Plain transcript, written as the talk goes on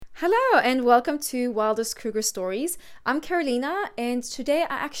Hello and welcome to Wildest Kruger Stories. I'm Carolina and today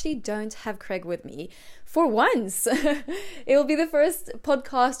I actually don't have Craig with me. For once, it will be the first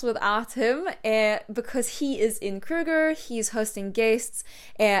podcast without him because he is in Kruger, he's hosting guests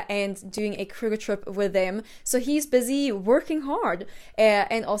and doing a Kruger trip with them. So he's busy working hard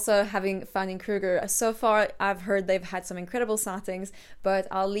and also having fun in Kruger. So far, I've heard they've had some incredible sightings, but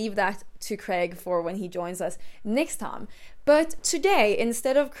I'll leave that to Craig for when he joins us next time. But today,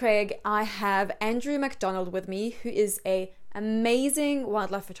 instead of Craig, I have Andrew Macdonald with me, who is a amazing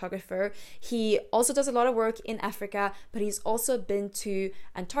wildlife photographer. He also does a lot of work in Africa, but he's also been to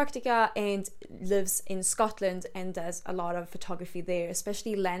Antarctica and lives in Scotland and does a lot of photography there,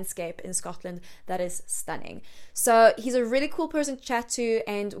 especially landscape in Scotland that is stunning. So he's a really cool person to chat to,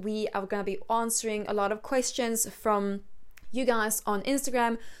 and we are going to be answering a lot of questions from you guys on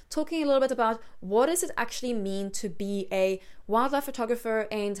Instagram, talking a little bit about what does it actually mean to be a wildlife photographer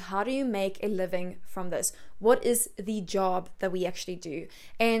and how do you make a living from this? What is the job that we actually do?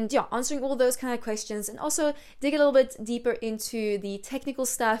 And yeah, answering all those kind of questions, and also dig a little bit deeper into the technical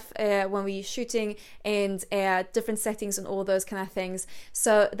stuff when we're shooting and different settings and all those kind of things.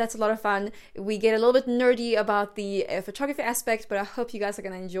 So that's a lot of fun. We get a little bit nerdy about the photography aspect, but I hope you guys are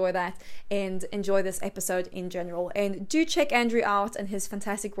going to enjoy that and enjoy this episode in general. And do check Andrew out and his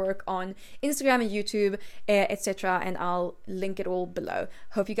fantastic work on Instagram and YouTube, etc. And I'll link it all below.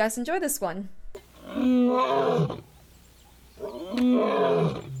 Hope you guys enjoy this one. Okay,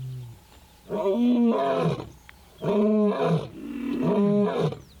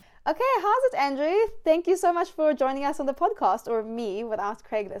 how's it, Andrew? Thank you so much for joining us on the podcast, or me without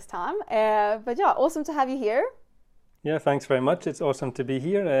Craig this time. But yeah, awesome to have you here. Yeah, thanks very much. It's awesome to be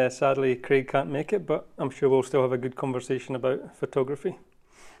here. Sadly, Craig can't make it, but I'm sure we'll still have a good conversation about photography.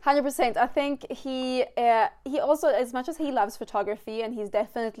 100%. I think he also, as much as he loves photography, and he's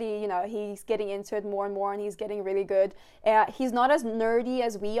definitely, he's getting into it more and more, and he's getting really good. He's not as nerdy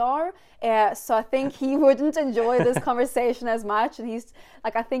as we are, so I think he wouldn't enjoy this conversation as much. And he's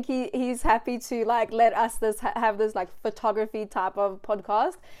like, I think he's happy to let us have this photography type of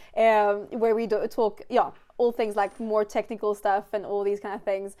podcast, where we talk, all things like more technical stuff and all these kind of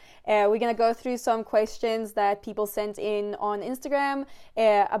things. We're going to go through some questions that people sent in on Instagram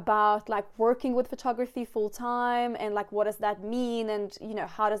about working with photography full time, and what does that mean, and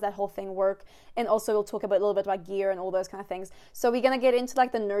how does that whole thing work. And also we'll talk a little bit about gear and all those kind of things. So we're going to get into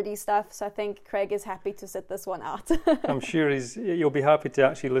the nerdy stuff. So I think Craig is happy to sit this one out. I'm sure you'll be happy to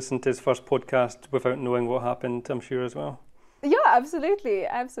actually listen to his first podcast without knowing what happened, I'm sure, as well. Yeah, absolutely.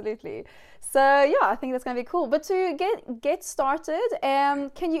 So yeah, I think that's going to be cool. But to get started,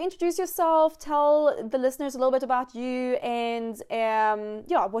 can you introduce yourself, tell the listeners a little bit about you, and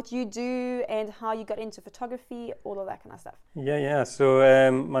what you do and how you got into photography, all of that kind of stuff. Yeah.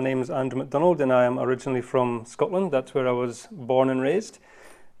 So my name is Andrew Macdonald, and I am originally from Scotland. That's where I was born and raised.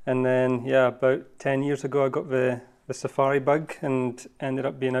 And then about 10 years ago, I got the safari bug and ended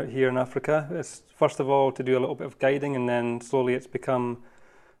up being out here in Africa. It's first of all to do a little bit of guiding, and then slowly it's become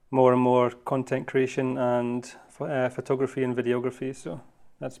more and more content creation and photography and videography. So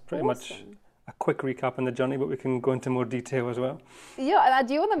that's pretty much a quick recap on the journey, but we can go into more detail as well. Yeah, and I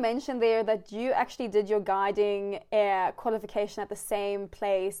do want to mention there that you actually did your guiding qualification at the same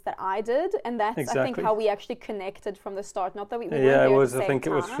place that I did, and that's exactly. I think how we actually connected from the start. Not that we weren't there at the same time. I think it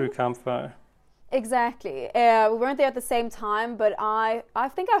was through Campfire. Exactly. We weren't there at the same time, but I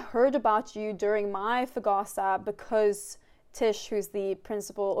think I heard about you during my Fagasa because Tish, who's the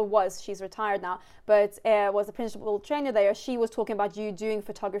principal, she's retired now, but was the principal trainer there. She was talking about you doing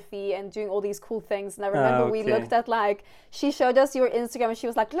photography and doing all these cool things. And I remember we looked at she showed us your Instagram, and she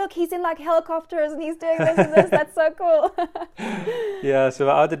was like, look, he's in helicopters and he's doing this and this. That's so cool. Yeah, so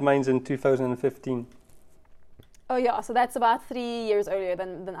I did mine in 2015. Oh yeah, so that's about 3 years earlier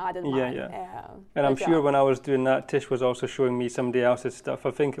than I did mine. Yeah. And I'm sure when I was doing that, Tish was also showing me somebody else's stuff.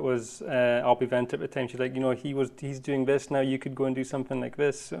 I think it was Albie Venter at the time. She's like, he's doing this now. You could go and do something like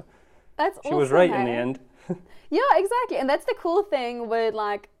this. So that's she was right in the end. Yeah, exactly. And that's the cool thing with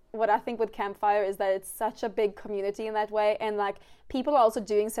what I think with Campfire is that it's such a big community in that way, and people are also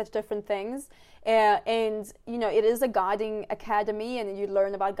doing such different things. And it is a guiding academy, and you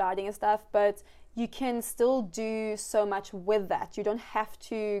learn about guiding and stuff, but you can still do so much with that. You don't have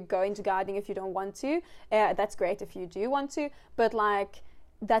to go into guiding if you don't want to. That's great if you do want to, but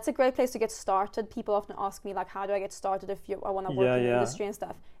that's a great place to get started. People often ask me how do I get started if I want to work in the industry and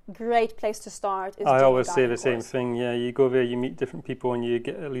stuff. Great place to start is I always say the same thing. Yeah, you go there, you meet different people, and you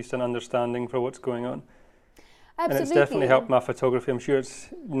get at least an understanding for what's going on. Absolutely. And it's definitely helped my photography. I'm sure it's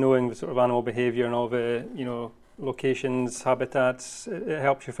knowing the sort of animal behaviour and all the locations, habitats. It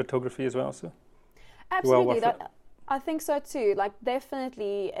helps your photography as well. So Absolutely, well worth it. I think so too. Like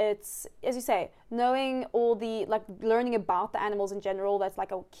definitely, it's as you say, knowing all the like learning about the animals in general. That's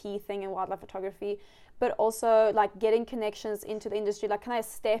like a key thing in wildlife photography. But also like getting connections into the industry, like can I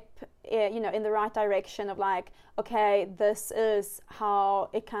step, in the right direction of like, okay, this is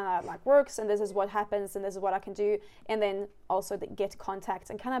how it kind of like works, and this is what happens, and this is what I can do, and then also get contact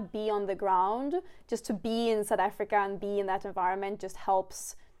and kind of be on the ground. Just to be in South Africa and be in that environment just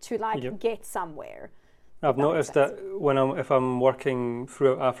helps to like get somewhere. I've noticed that if I'm working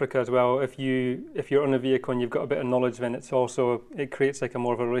throughout Africa as well, if you're on a vehicle and you've got a bit of knowledge, then it creates like a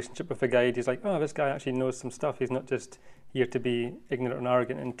more of a relationship with the guide. He's like, oh, this guy actually knows some stuff. He's not just here to be ignorant and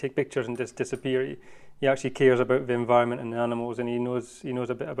arrogant and take pictures and just disappear. He actually cares about the environment and the animals, and he knows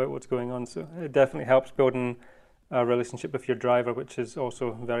a bit about what's going on. So it definitely helps building a relationship with your driver, which is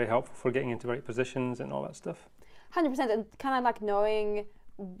also very helpful for getting into the right positions and all that stuff. 100%, and kind of like knowing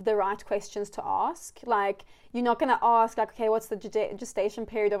the right questions to ask. Like you're not going to ask like, okay, what's the gestation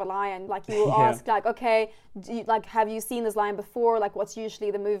period of a lion? Like you will ask like, okay, have you seen this lion before? Like what's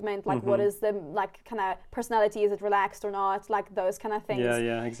usually the movement? Like what is the like kind of personality? Is it relaxed or not? Like those kind of things.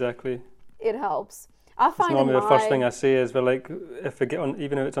 Yeah, exactly. It helps. I find normally the first thing I say is, we're like, if we get on,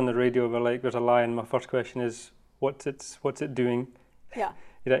 even if it's on the radio, we're like, there's a lion. My first question is, what's it doing? Yeah.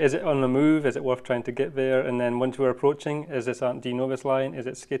 Is it on the move? Is it worth trying to get there? And then once we're approaching, do you know this lion? Is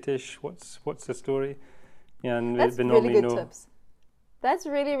it skittish? What's the story? Yeah, and that's they really normally good know. Tips. That's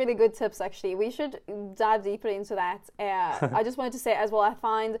really, really good tips, actually. We should dive deeper into that. I just wanted to say as well, I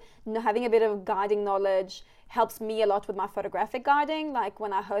find having a bit of guiding knowledge helps me a lot with my photographic guiding, like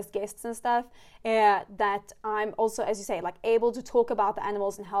when I host guests and stuff, that I'm also, as you say, like able to talk about the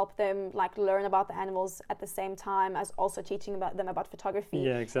animals and help them like learn about the animals at the same time as also teaching them about photography.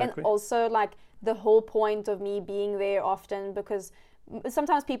 Yeah, exactly. And also like the whole point of me being there often, because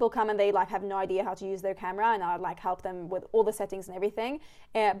sometimes people come and they like have no idea how to use their camera, and I like help them with all the settings and everything.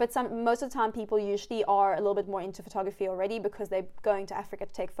 But most of the time people usually are a little bit more into photography already because they're going to Africa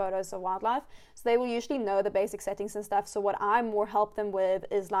to take photos of wildlife. So they will usually know the basic settings and stuff. So what I more help them with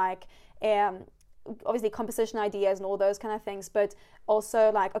is like obviously composition ideas and all those kind of things, but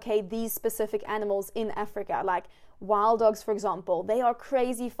also like, okay, these specific animals in Africa, like wild dogs, for example, they are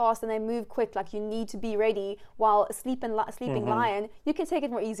crazy fast and they move quick. Like you need to be ready. While a sleeping lion, you can take it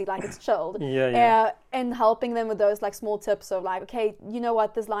more easy, like it's chilled. And helping them with those like small tips of like, okay, you know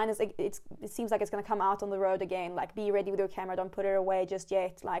what, this lion is, it seems like it's going to come out on the road again. Like be ready with your camera, don't put it away just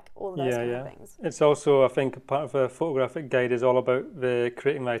yet. Like all of those kind of things. It's also, I think, part of a photographic guide is all about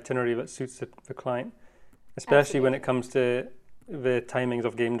creating the itinerary that suits the client, especially when it comes to the timings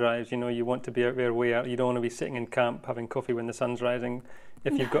of game drives. You want to be out there way out. You don't want to be sitting in camp having coffee when the sun's rising.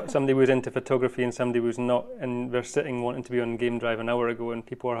 If you've got somebody who's into photography and somebody who's not, and they're sitting wanting to be on game drive an hour ago, and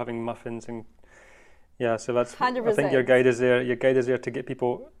people are having muffins, and so that's 100%. I think your guide is there to get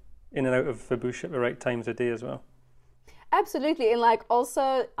people in and out of the bush at the right times of day as well. Absolutely. And like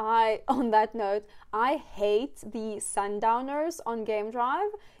also on that note, I hate the sundowners on game drive.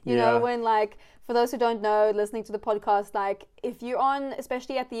 You know, when like, for those who don't know, listening to the podcast, like if you're on,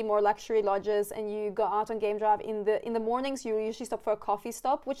 especially at the more luxury lodges, and you go out on game drive in the mornings, you usually stop for a coffee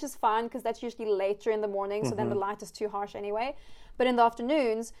stop, which is fine because that's usually later in the morning, so then the light is too harsh anyway. But in the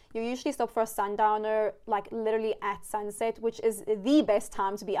afternoons, you usually stop for a sundowner, like literally at sunset, which is the best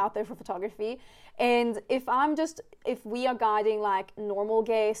time to be out there for photography. And if we are guiding like normal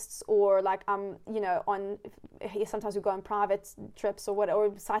guests, or like sometimes we go on private trips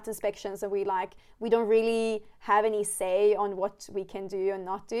or site inspections, and we don't really have any say on what we can do and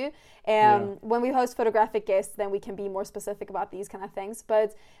not do. When we host photographic guests, then we can be more specific about these kind of things.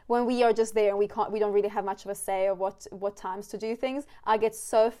 But when we are just there and we don't really have much of a say of what times to do things, I get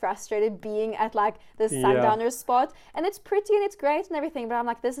so frustrated being at like this sundowner spot, and it's pretty and it's great and everything, but I'm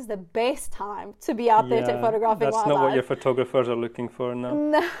like, this is the best time to be out there photographing wildlife. That's not what your photographers are looking for now.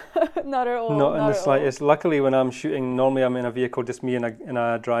 No, not at all. Not in the slightest. Luckily, when I'm shooting, normally I'm in a vehicle, just me and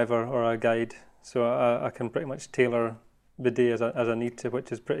a driver or a guide, so I can pretty much tailor the day as I need to,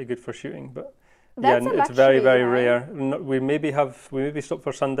 which is pretty good for shooting. But it's very, very rare. We maybe stop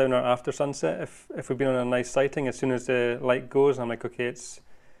for sundown or after sunset if we've been on a nice sighting. As soon as the light goes, I'm like, okay, it's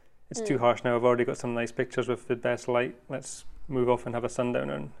too harsh now. I've already got some nice pictures with the best light. Let's move off and have a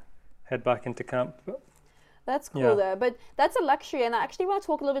sundowner and head back into camp. But that's cool though, but that's a luxury, and I actually want to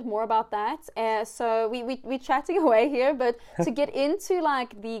talk a little bit more about that. So we're chatting away here, but to get into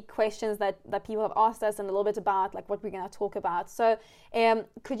like the questions that people have asked us and a little bit about like what we're going to talk about. So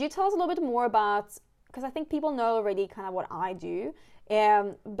could you tell us a little bit more about, because I think people know already kind of what I do,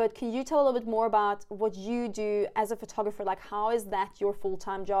 But can you tell a little bit more about what you do as a photographer? Like, how is that your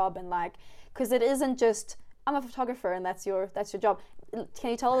full-time job? And like, because it isn't just I'm a photographer and that's your job.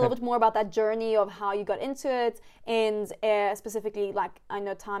 Can you tell a little bit more about that journey of how you got into it, and specifically, like, I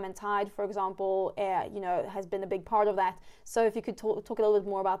know Time and Tide, for example, has been a big part of that. So if you could talk a little bit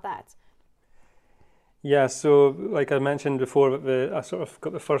more about that. Yeah, so like I mentioned before, I sort of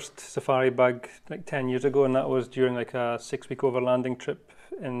got the first safari bag like 10 years ago, and that was during like a 6-week overlanding trip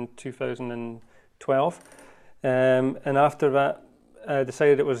in 2012. And after that, I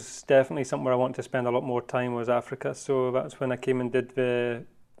decided it was definitely somewhere I wanted to spend a lot more time was Africa. So that's when I came and did the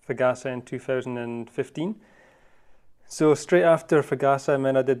Fagasa in 2015. So straight after Fagasa, and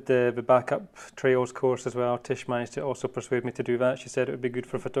then I did the backup trails course as well. Tish managed to also persuade me to do that. She said it would be good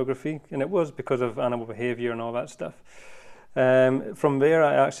for photography, and it was because of animal behaviour and all that stuff. From there,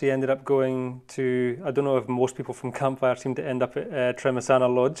 I actually ended up going to, I don't know if most people from Campfire seem to end up at Tremasana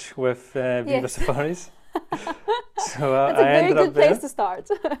Lodge with Viva Safaris. So That's a very good place to start.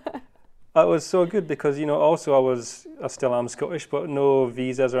 That was so good because, also I still am Scottish, but no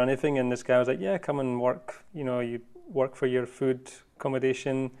visas or anything. And this guy was like, yeah, come and work. You work for your food,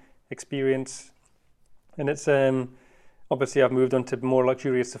 accommodation, experience. And it's, obviously I've moved on to more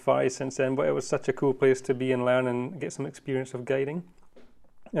luxurious safaris since then, but it was such a cool place to be and learn and get some experience of guiding.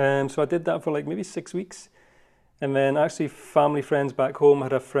 So I did that for like maybe 6 weeks. And then actually family friends back home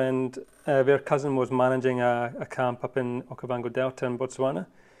had a friend, their cousin was managing a camp up in Okavango Delta in Botswana.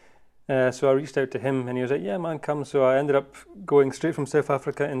 So I reached out to him and he was like, yeah, man, come. So I ended up going straight from South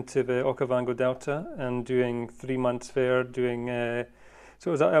Africa into the Okavango Delta and doing 3 months there,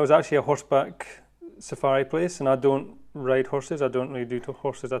 so it was actually a horseback safari place, and I don't ride horses. I don't really do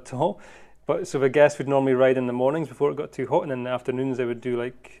horses at all. But so the guests would normally ride in the mornings before it got too hot, and in the afternoons they would do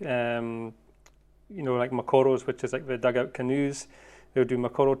like Makoros, which is like the dugout canoes. They would do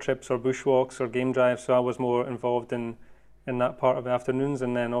Makoro trips or bushwalks or game drives. So I was more involved in that part of the afternoons,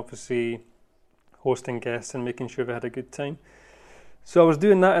 and then obviously hosting guests and making sure they had a good time. So I was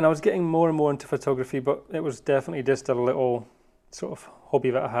doing that, and I was getting more and more into photography, but it was definitely just a little sort of hobby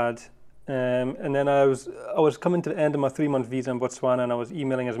that I had. And then I was coming to the end of my 3-month visa in Botswana, and I was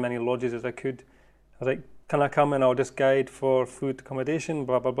emailing as many lodges as I could. I was like, can I come and I'll just guide for food, accommodation,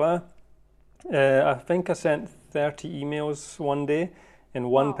 blah, blah, blah. I think I sent 30 emails one day, and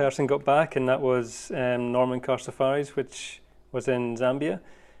one person got back, and that was Norman Car Safaris, which was in Zambia.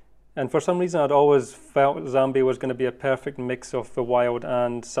 And for some reason, I'd always felt Zambia was going to be a perfect mix of the wild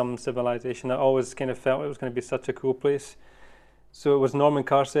and some civilization. I always kind of felt it was going to be such a cool place. So it was Norman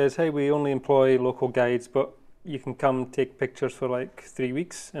Carr says, hey, we only employ local guides, but you can come take pictures for like 3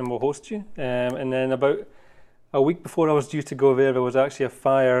 weeks and we'll host you. And then about a week before I was due to go there was actually a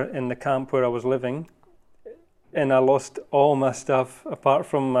fire in the camp where I was living. And I lost all my stuff apart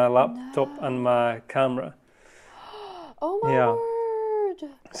from my laptop and my camera. Oh my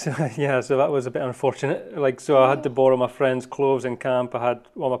word. So that was a bit unfortunate. I had to borrow my friend's clothes in camp.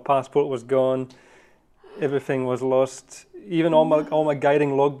 My passport was gone. Everything was lost. Even all my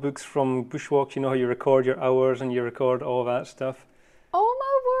guiding logbooks from bushwalks, how you record your hours and you record all that stuff. Oh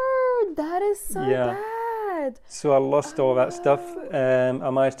my word, that is so bad. So I lost all that stuff. I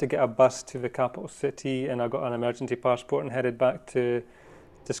managed to get a bus to the capital city, and I got an emergency passport and headed back to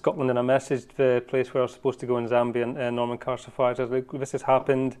Scotland. And I messaged the place where I was supposed to go in Zambia, and Norman Car Safaris. I was like, this has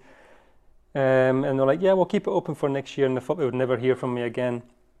happened. And they're like, yeah, we'll keep it open for next year. And they thought they would never hear from me again.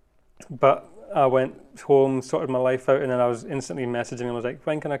 But I went home, sorted my life out, and then I was instantly messaging them. I was like,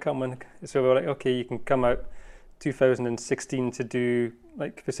 when can I come? So they were like, okay, you can come out 2016 to do,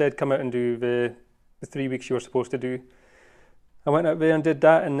 like they said, come out and do the 3 weeks you were supposed to do. I went out there and did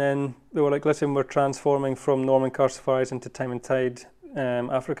that, and then they were like, listen, we're transforming from Norman Car Safaris into Time and Tide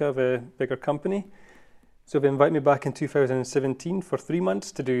Africa, the bigger company. So they invited me back in 2017 for 3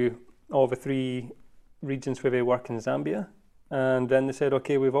 months to do all the 3 regions where they work in Zambia. And then they said,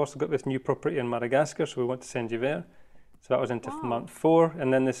 okay, we've also got this new property in Madagascar, so we want to send you there. So that was into month 4.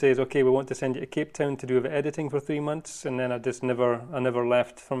 And then they says, okay, we want to send you to Cape Town to do the editing for 3 months. And then I never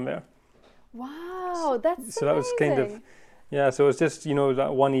left from there. Wow, that's so amazing. That was kind of, so it was just,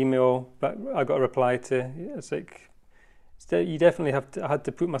 that one email that I got a reply to. It's like, you definitely I had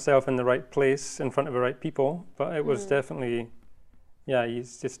to put myself in the right place in front of the right people. But it was definitely, you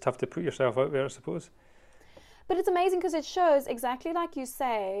just have to put yourself out there, I suppose. But it's amazing because it shows exactly like you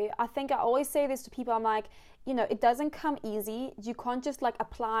say. I think I always say this to people. I'm like, it doesn't come easy. You can't just like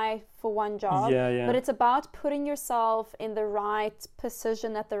apply for one job. Yeah. But it's about putting yourself in the right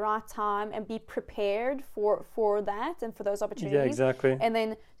position at the right time and be prepared for that and for those opportunities. Yeah, exactly. And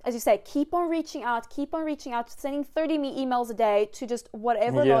then, as you say, keep on reaching out, sending 30 emails a day to just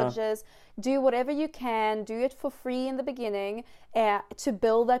whatever lodges. Do whatever you can. Do it for free in the beginning to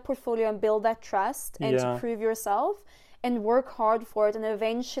build that portfolio and build that trust and to prove yourself, and work hard for it. And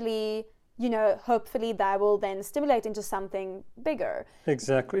eventually, hopefully that will then stimulate into something bigger.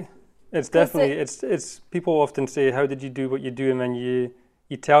 Exactly. It's definitely, it's people often say, how did you do what you do? And then you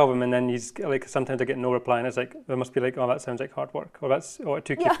tell them, and then like, sometimes I get no reply, and it's like, they must be like, oh, that sounds like hard work. Or it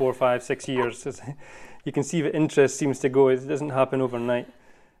took you 4, 5, 6 years. You can see the interest seems to go. It doesn't happen overnight.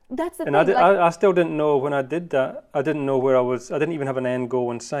 That's the thing. And I still didn't know when I did that. I didn't know where I was. I didn't even have an end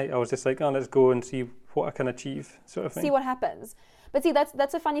goal in sight. I was just like, oh, let's go and see what I can achieve, sort of thing. See what happens. But see,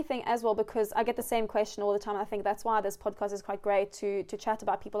 that's a funny thing as well, because I get the same question all the time. I think that's why this podcast is quite great to chat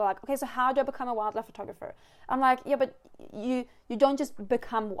about. People are like, okay, so how do I become a wildlife photographer? I'm like, yeah, but you don't just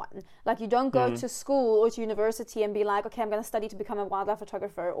become one. Like, you don't go to school or to university and be like, okay, I'm going to study to become a wildlife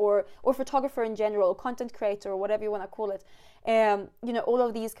photographer or photographer in general, or content creator, or whatever you want to call it. All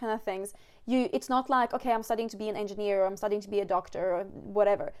of these kind of things. It's not like, okay, I'm studying to be an engineer, or I'm studying to be a doctor, or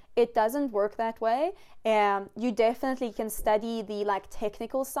whatever. It doesn't work that way. You definitely can study the like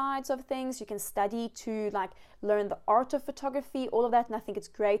technical sides of things. You can study to like learn the art of photography, all of that. And I think it's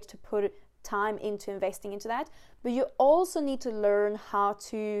great to put time into investing into that. But you also need to learn how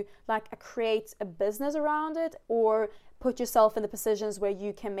to like create a business around it, or put yourself in the positions where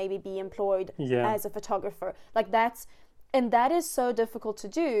you can maybe be employed as a photographer. And that is so difficult to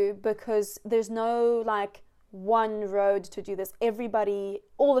do, because there's no like one road to do this.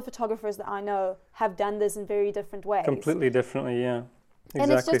 All the photographers that I know have done this in very different ways. Completely differently, yeah. Exactly.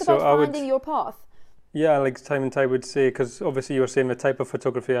 And it's just about finding your path. Yeah, like time and tide would say, because obviously you were saying the type of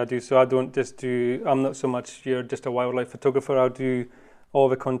photography I do, so I'm not so much you're just a wildlife photographer. I'll do all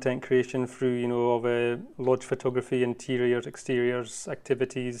the content creation through, all the lodge photography, interiors, exteriors,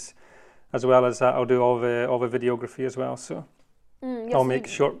 activities. As well as that, I'll do all the videography as well. So I'll make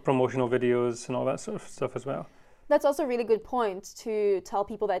short promotional videos and all that sort of stuff as well. That's also a really good point to tell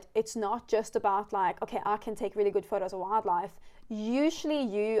people, that it's not just about like, okay, I can take really good photos of wildlife. Usually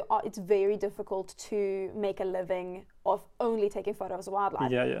it's very difficult to make a living of only taking photos of wildlife.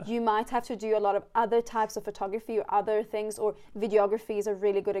 Yeah. You might have to do a lot of other types of photography or other things, or videography is a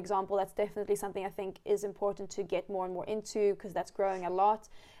really good example. That's definitely something I think is important to get more and more into, because that's growing a lot.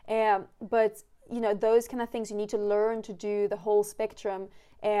 But those kind of things, you need to learn to do the whole spectrum.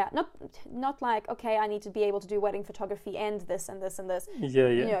 Not like, okay, I need to be able to do wedding photography and this and this and this.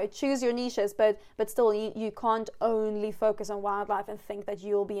 Yeah. Choose your niches, but still you can't only focus on wildlife and think that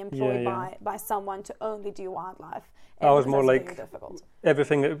you'll be employed by someone to only do wildlife. I was more like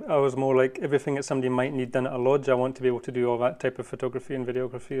everything that somebody might need done at a lodge. I want to be able to do all that type of photography and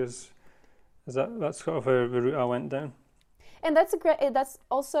videography. That's sort of the route I went down. And that's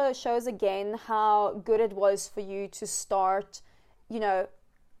also shows again how good it was for you to start,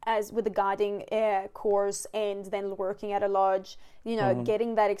 as with the guiding course, and then working at a lodge,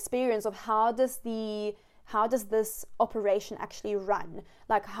 getting that experience of how does this operation actually run?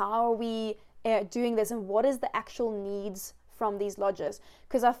 Like, how are we doing this, and what is the actual needs from these lodges?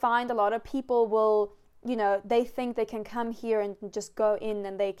 Because I find a lot of people will, they think they can come here and just go in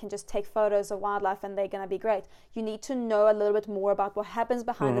and they can just take photos of wildlife and they're going to be great. You need to know a little bit more about what happens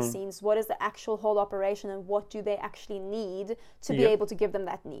behind the scenes. What is the actual whole operation, and what do they actually need to be able to give them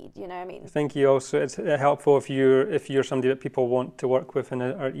that need? You know what I mean? I think it's helpful if you're somebody that people want to work with and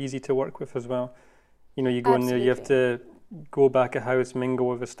are easy to work with as well. You go in there, you have to go back a house, mingle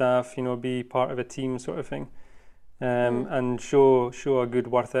with the staff, be part of a team sort of thing. And show a good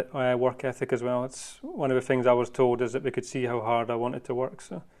work ethic as well. It's one of the things I was told, is that they could see how hard I wanted to work.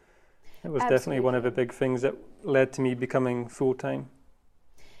 So it was definitely one of the big things that led to me becoming full-time.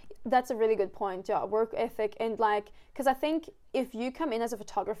 That's a really good point, yeah, work ethic. And because I think if you come in as a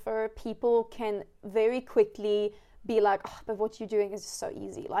photographer, people can very quickly be like, oh, but what you're doing is so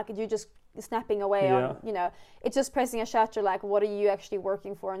easy. Like, you're just snapping away on, it's just pressing a shutter. Like, what are you actually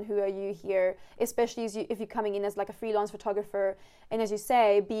working for, and who are you here? Especially if you're coming in as like a freelance photographer, and as you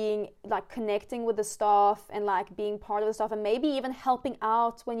say, being like connecting with the staff and like being part of the staff, and maybe even helping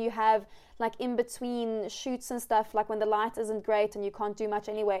out when you have like in between shoots and stuff, like when the light isn't great and you can't do much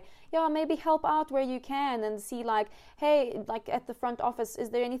anyway. Maybe help out where you can and see like, hey, like at the front office, is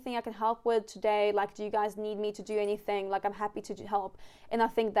there anything I can help with today? Like, do you guys need me to do anything? Like, I'm happy to help. And I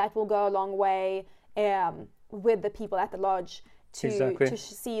think that will go a long way with the people at the lodge. to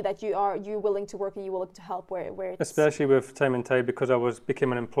see that you're willing to work and you're willing to help where it's... Especially with Time and Tide, because I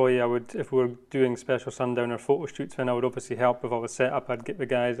became an employee, I would, if we were doing special sundown or photo shoots, then I would obviously help with all the setup. I'd get the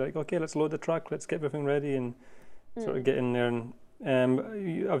guys like, okay, let's load the truck, let's get everything ready, and sort of get in there.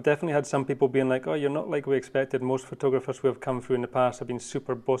 And I've definitely had some people being like, oh, you're not like we expected. Most photographers who have come through in the past have been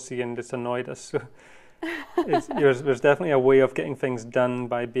super bossy and it's annoyed us. So there's definitely a way of getting things done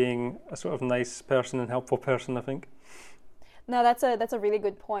by being a sort of nice person and helpful person, I think. No, that's a really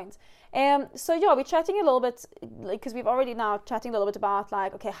good point. So yeah, we're chatting a little bit, because we've already now chatting a little bit about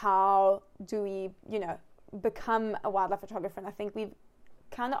like, okay, how do we, become a wildlife photographer? And I think we've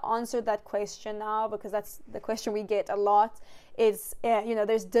kind of answered that question now, because that's the question we get a lot. Is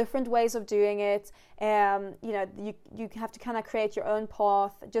there's different ways of doing it. You have to kind of create your own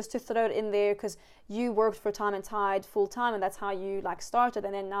path. Just to throw it in there, because you worked for Time and Tide full time, and that's how you like started.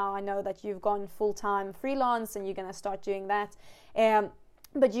 And then now I know that you've gone full time freelance, and you're gonna start doing that.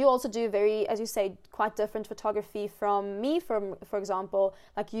 But you also do very, as you say, quite different photography from me. For example,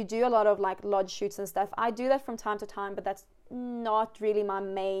 like you do a lot of like lodge shoots and stuff. I do that from time to time, but that's not really my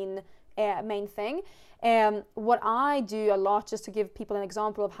main thing. What I do a lot, just to give people an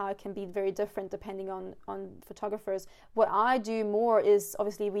example of how it can be very different depending on photographers, what I do more is,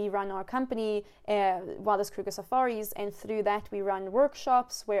 obviously we run our company, Wildest Kruger Safaris, and through that we run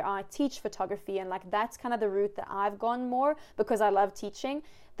workshops where I teach photography, and like that's kind of the route that I've gone more, because I love teaching,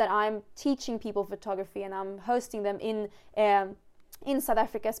 that I'm teaching people photography, and I'm hosting them in South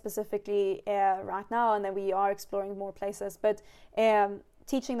Africa specifically right now, and then we are exploring more places, but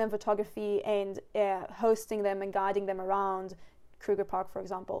teaching them photography and hosting them and guiding them around Kruger Park, for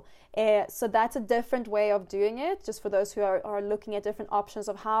example. So that's a different way of doing it, just for those who are looking at different options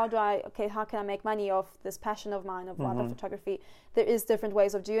of how can I make money off this passion of mine of wildlife photography. There is different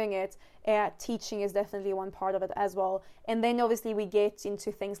ways of doing it. Teaching is definitely one part of it as well. And then obviously we get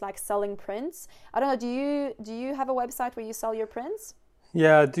into things like selling prints. I don't know, do you have a website where you sell your prints?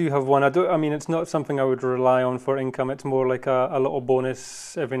 Yeah, I do have one. I mean, it's not something I would rely on for income. It's more like a little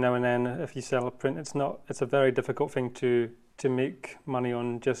bonus every now and then if you sell a print. It's a very difficult thing to make money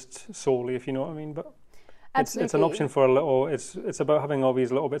on just solely, if you know what I mean. But it's an option for a little. It's about having all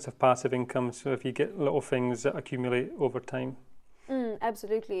these little bits of passive income. So if you get little things that accumulate over time.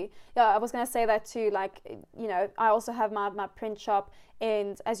 Absolutely. Yeah, I was going to say that too. Like, I also have my print shop,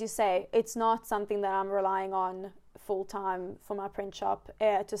 and as you say, it's not something that I'm relying on full time for my print shop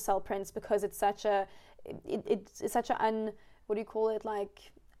to sell prints, because it's such a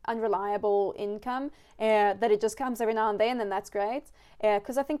unreliable income that it just comes every now and then, and that's great,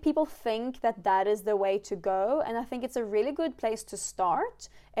 because I think people think that is the way to go, and I think it's a really good place to start,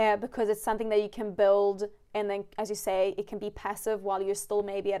 because it's something that you can build, and then, as you say, it can be passive while you're still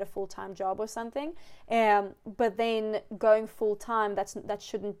maybe at a full-time job or something, but then going full-time, that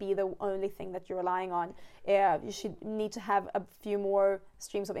shouldn't be the only thing that you're relying on. You should need to have a few more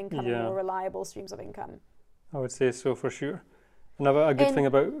streams of income, and more reliable streams of income. I would say so, for sure. Another good thing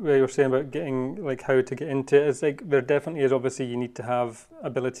about what you were saying about getting, like, how to get into it is, like, there definitely is, obviously you need to have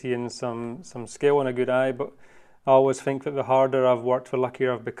ability and some skill and a good eye, but I always think that the harder I've worked, the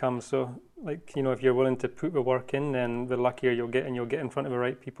luckier I've become. So, like, if you're willing to put the work in, then the luckier you'll get, and you'll get in front of the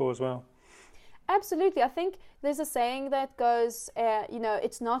right people as well. Absolutely. I think there's a saying that goes,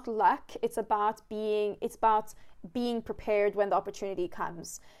 it's not luck, it's about being prepared when the opportunity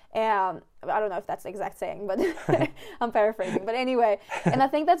comes. I don't know if that's the exact saying, but I'm paraphrasing. But anyway, and I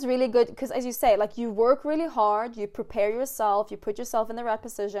think that's really good, because as you say, like, you work really hard, you prepare yourself, you put yourself in the right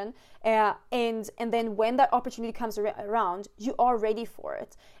position, and then when that opportunity comes around, you are ready for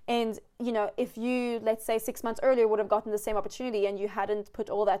it. And if you, let's say 6 months earlier, would have gotten the same opportunity and you hadn't put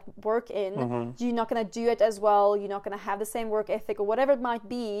all that work in, you're not going to do it as well, you're not going to have the same work ethic or whatever it might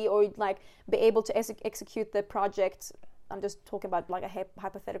be, or like be able to execute the project. I'm just talking about like a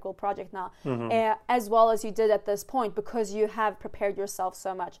hypothetical project now, as well as you did at this point, because you have prepared yourself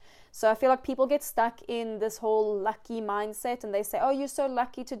so much. So I feel like people get stuck in this whole lucky mindset, and they say, oh, you're so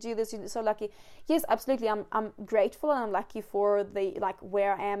lucky to do this, you're so lucky. Yes, absolutely. I'm grateful, and I'm lucky for the, like,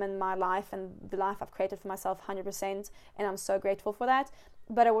 where I am in my life and the life I've created for myself 100%, and I'm so grateful for that.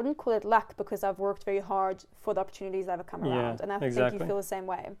 But I wouldn't call it luck, because I've worked very hard for the opportunities that have come around, and I think you feel the same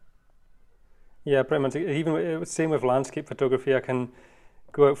way. Yeah, pretty much. Even same with landscape photography. I can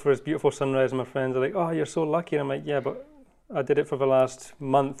go out for this beautiful sunrise, and my friends are like, "Oh, you're so lucky." And I'm like, "Yeah, but I did it for the last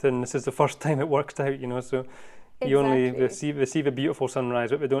month, and this is the first time it worked out." So you only see the beautiful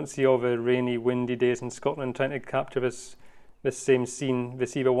sunrise, but they don't see all the rainy, windy days in Scotland trying to capture this this same scene, they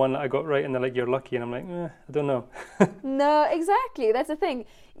see the one that I got right and they're like, you're lucky, and I'm like, I don't know. No, exactly. That's the thing.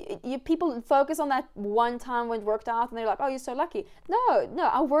 People focus on that one time when it worked out and they're like, oh, you're so lucky. No,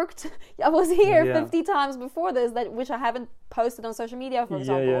 I was here 50 times before this, which I haven't posted on social media, for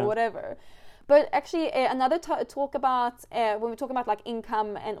example, or whatever. But actually, another talk about, when we talk about like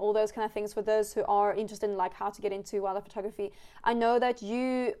income and all those kind of things, for those who are interested in like how to get into wildlife photography, I know that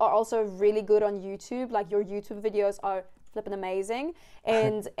you are also really good on YouTube. Like your YouTube videos are flipping amazing.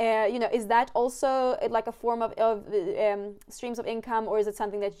 And, is that also like a form of streams of income, or is it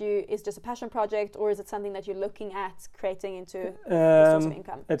something that is just a passion project, or is it something that you're looking at creating into a source of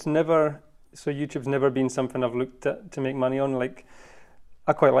income? YouTube's never been something I've looked at to make money on. Like,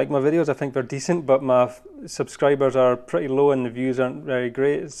 I quite like my videos. I think they're decent, but my subscribers are pretty low and the views aren't very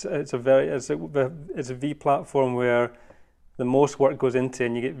great. It's a V platform where the most work goes into,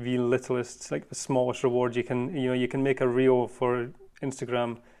 and you get the littlest, like the smallest reward. You can make a reel for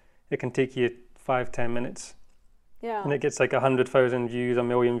Instagram. It can take you 5-10 minutes, and it gets like 100,000 views, 1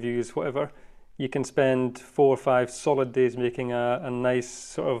 million views, whatever. You can spend 4 or 5 solid days making a nice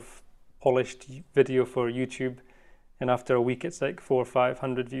sort of polished video for YouTube, and after a week it's like 400 or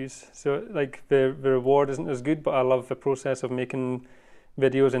 500 views. So like the reward isn't as good, but I love the process of making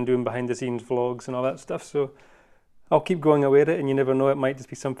videos and doing behind the scenes vlogs and all that stuff. So I'll keep going away at it, and you never know, it might just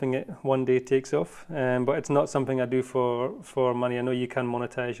be something that one day takes off. But it's not something I do for money. I know you can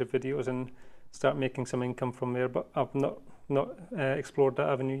monetize your videos and start making some income from there, but I've not explored that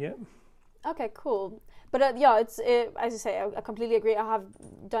avenue yet. Okay, cool. But as you say, I completely agree. I have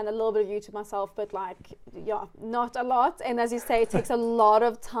done a little bit of YouTube myself, but not a lot. And as you say, it takes a lot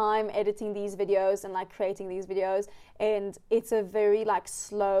of time editing these videos and like creating these videos, and it's a very like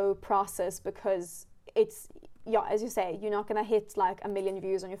slow process, because it's, as you say, you're not gonna hit like 1 million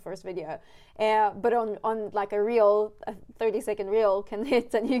views on your first video, but on like a 30-second reel can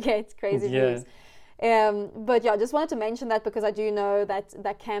hit and you get crazy views. But I just wanted to mention that, because I do know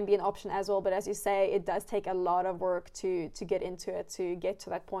that can be an option as well. But as you say, it does take a lot of work to get into it, to get to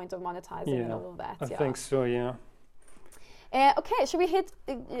that point of monetizing and all of that. I think so, yeah. Okay, should we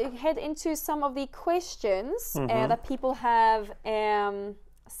head into some of the questions that people have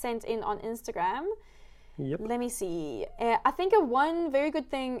sent in on Instagram? Yep. Let me see. I think one very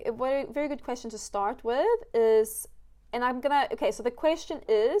good question to start with is, and I'm gonna, so the question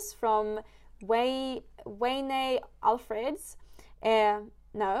is from Wayne Alfreds.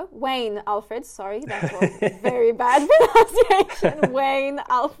 Wayne Alfreds, sorry, that was very bad pronunciation. Wayne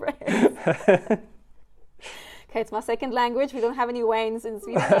Alfreds. Okay, it's my second language. We don't have any Waynes in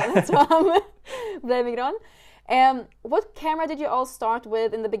Sweden, that's why I'm blaming it on. What camera did you all start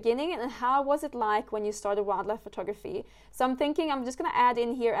with in the beginning, and how was it like when you started wildlife photography? So I'm thinking, I'm just going to add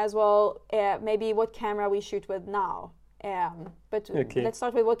in here as well, maybe what camera we shoot with now. Let's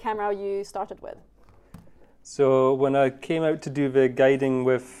start with what camera you started with. So when I came out to do the guiding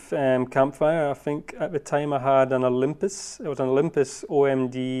with Campfire, I think at the time I had an Olympus. It was an Olympus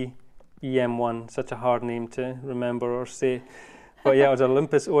OMD EM1, such a hard name to remember or say. But yeah, it was an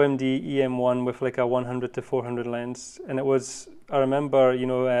Olympus OMD EM1 with like a 100 to 400 lens. And it was, I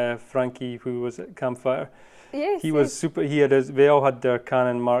remember, Frankie, who was at Campfire. Yes, he was super, they all had their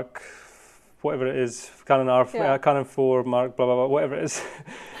Canon Mark, whatever it is, Canon 4 Mark, blah, blah, blah, whatever it is.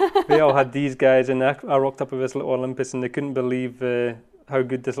 They all had these guys, and I rocked up with this little Olympus, and they couldn't believe how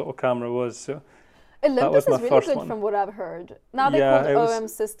good this little camera was. So Olympus is really good from what I've heard. Now they're called OM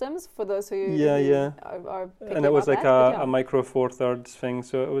systems, for those who are picking and it was like a micro 4/3 thing,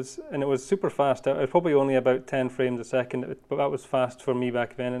 so it was super fast. It was probably only about 10 frames a second, but that was fast for me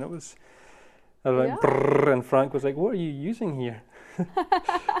back then, and I was like, brrr, and Frank was like, what are you using here?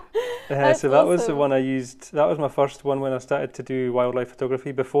 So that was the one I used. That was my first one when I started to do wildlife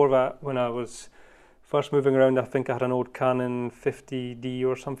photography. Before that, when I was first moving around, I think I had an old Canon 50D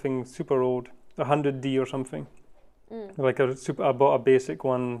or something, super old, 100D or something. I bought a basic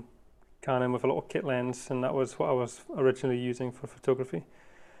one, Canon with a little kit lens, and that was what I was originally using for photography.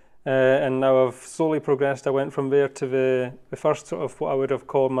 And now I've slowly progressed. I went from there to the first sort of what I would have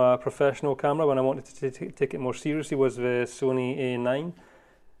called my professional camera when I wanted to take it more seriously was the Sony A9.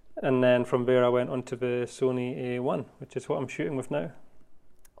 And then from there I went on to the Sony A1, which is what I'm shooting with now.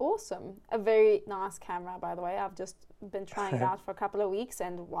 Awesome. A very nice camera, by the way. I've just been trying it out for a couple of weeks,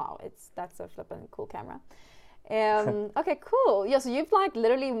 and wow, that's a flippin' cool camera. Okay, cool. Yeah, so you've like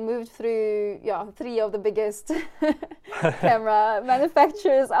literally moved through 3 of the biggest camera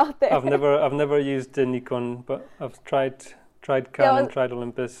manufacturers out there. I've never used Nikon, but I've tried Canon, tried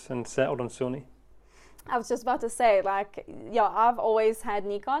Olympus, and settled on Sony. I was just about to say, I've always had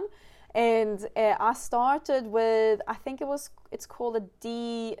Nikon, And I started with, it's called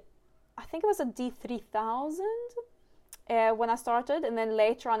I think it was a D3000 when I started, and then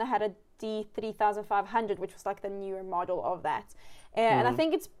later on I had a D3500, which was like the newer model of that. And I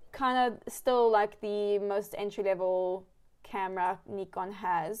think it's kind of still like the most entry-level camera Nikon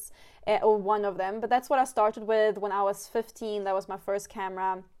has, or one of them, but that's what I started with when I was 15. That was my first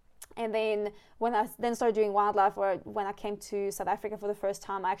camera. And then when I then started doing wildlife, or when I came to South Africa for the first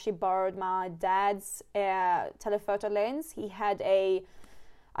time, I actually borrowed my dad's telephoto lens. He had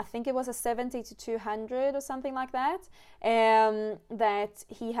I think it was a 70-200 or something like that, that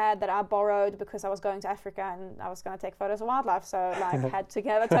he had, that I borrowed because I was going to Africa and I was going to take photos of wildlife, so like had to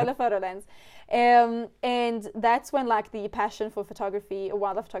get a telephoto lens. And that's when like the passion for photography or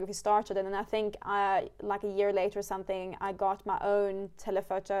wildlife photography started. And then I think like a year later or something, I got my own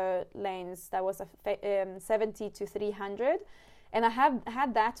telephoto lens that was a 70-300, and I have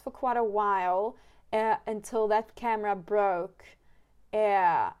had that for quite a while until that camera broke.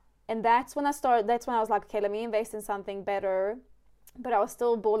 And that's when I was like, okay, let me invest in something better. But I was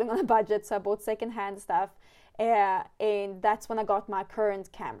still balling on a budget, so I bought secondhand stuff. And that's when I got my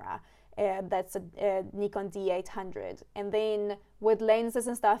current camera. That's a Nikon D800. And then with lenses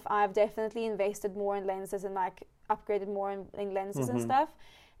and stuff, I've definitely invested more in lenses and like upgraded more in lenses and stuff.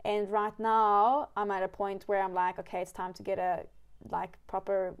 And right now I'm at a point where I'm like, okay, it's time to get a like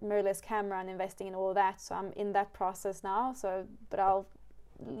proper mirrorless camera and investing in all of that. So I'm in that process now. So, but I'll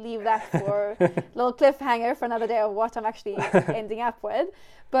leave that for a little cliffhanger for another day of what I'm actually ending up with.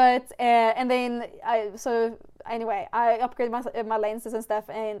 But and then I upgraded my lenses and stuff,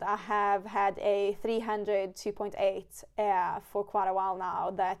 and I have had a 300 2.8 for quite a while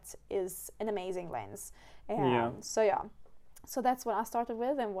now. That is an amazing lens. So that's what I started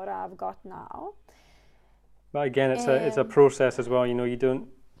with and what I've got now. But again, it's a process as well. You know, you don't,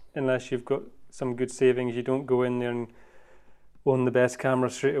 unless you've got some good savings, you don't go in there and own the best camera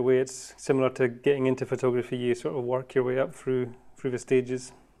straight away. It's similar to getting into photography. You sort of work your way up through the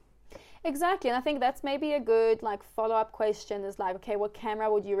stages. Exactly, and I think that's maybe a good like follow-up question is like, okay, what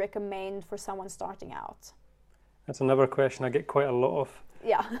camera would you recommend for someone starting out? That's another question I get quite a lot of.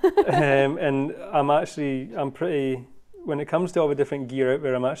 Yeah. And I'm pretty, when it comes to all the different gear out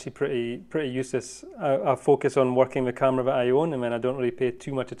there, I'm actually pretty useless. I focus on working the camera that I own, and then I don't really pay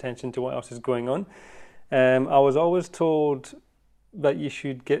too much attention to what else is going on. I was always told that you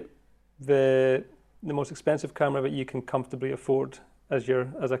should get the most expensive camera that you can comfortably afford as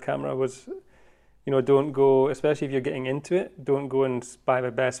a camera. Was, you know, don't go, especially if you're getting into it, don't go and buy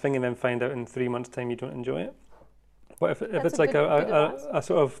the best thing and then find out in 3 months' time you don't enjoy it. But if it's like a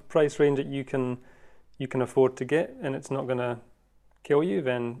sort of price range that you can afford to get and it's not going to kill you,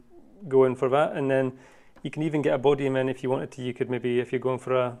 then go in for that. And then you can even get a body, and then if you wanted to, you could maybe, if you're going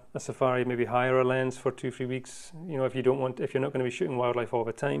for a safari, maybe hire a lens for 2-3 weeks. You know, if you're not going to be shooting wildlife all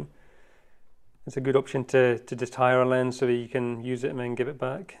the time, it's a good option to just hire a lens so that you can use it and then give it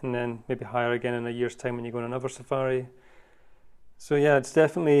back, and then maybe hire again in a year's time when you go on another safari. So yeah, it's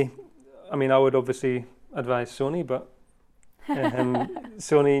definitely, I mean, I would obviously advise Sony, but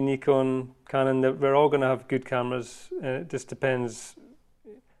Sony, Nikon, Canon, they're all going to have good cameras. It just depends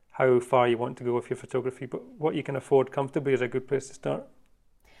how far you want to go with your photography, but what you can afford comfortably is a good place to start.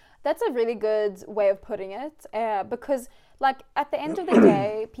 That's a really good way of putting it, because like at the end of the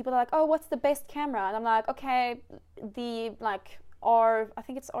day, people are like, oh, what's the best camera? And I'm like, okay, the like I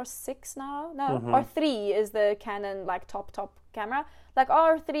think it's R6 now. No, R3 is the Canon like top camera. Like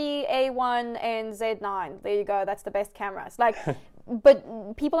R3, A1 and Z9. There you go. That's the best cameras. Like,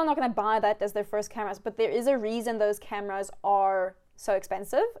 but people are not going to buy that as their first cameras. But there is a reason those cameras are so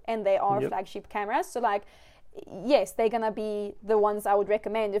expensive, and they are flagship cameras. So like, yes, they're gonna be the ones I would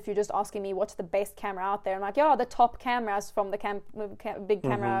recommend if you're just asking me what's the best camera out there. I'm like, yeah, the top cameras from the big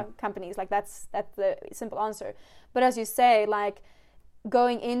camera companies. Like that's the simple answer. But as you say, like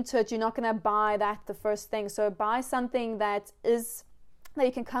going into it, you're not gonna buy that the first thing. So buy something that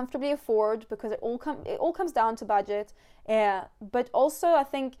you can comfortably afford, because it all comes down to budget. But also I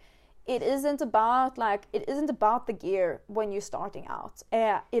think it isn't about the gear when you're starting out.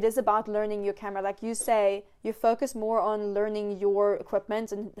 It is about learning your camera. Like you say, you focus more on learning your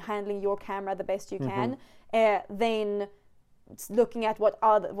equipment and handling your camera the best you can, than looking at what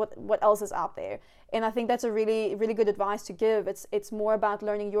else is out there. And I think that's a really, really good advice to give. It's more about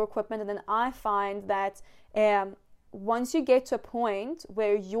learning your equipment. And then I find that once you get to a point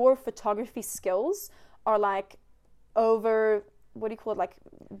where your photography skills are like over what do you call it, like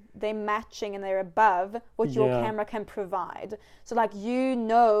they're matching and they're above what your camera can provide. So like you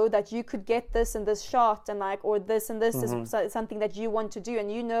know that you could get this in this shot, and like, or this and this is something that you want to do,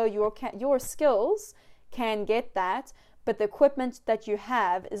 and you know your skills can get that, but the equipment that you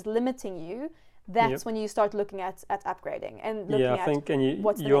have is limiting you. That's when you start looking at upgrading and looking I think, and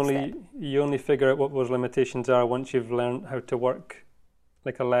what's the next step. You only figure out what those limitations are once you've learned how to work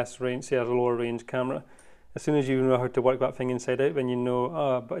like a less range, say a lower range camera. As soon as you know how to work that thing inside out, then you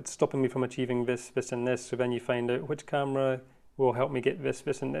know, but it's stopping me from achieving this, this and this. So then you find out which camera will help me get this,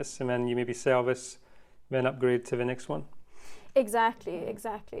 this and this. And then you maybe sell this, then upgrade to the next one. Exactly.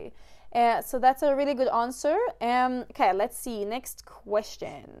 So that's a really good answer. Okay, let's see. Next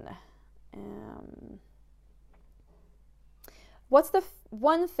question. What's the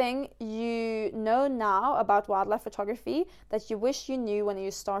one thing you know now about wildlife photography that you wish you knew when you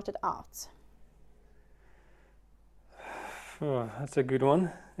started out? Oh, that's a good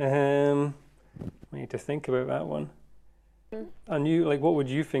one. I need to think about that one. I knew, like, what would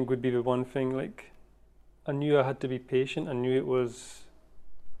you think would be the one thing? Like, I knew I had to be patient. I knew it was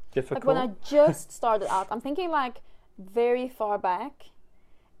difficult. Like when I just started out, I'm thinking like very far back.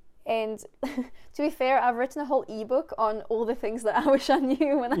 And to be fair, I've written a whole ebook on all the things that I wish I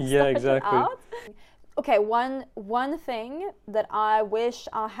knew when I started out. Okay, one thing that I wish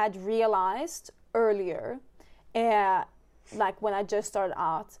I had realized earlier, like when I just started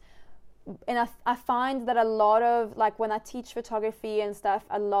out, and I find that a lot of, like when I teach photography and stuff,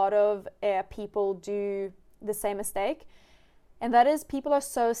 a lot of people do the same mistake, and that is people are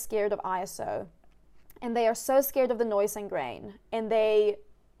so scared of ISO, and they are so scared of the noise and grain, and they're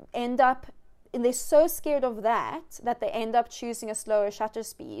so scared of that they end up choosing a slower shutter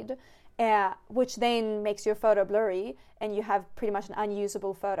speed, which then makes your photo blurry and you have pretty much an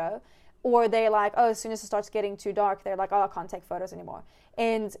unusable photo. Or they're like, oh, as soon as it starts getting too dark, they're like, oh, I can't take photos anymore.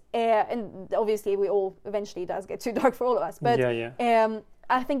 And obviously we all eventually does get too dark for all of us. But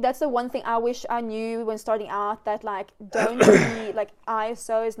I think that's the one thing I wish I knew when starting out, that like don't be like,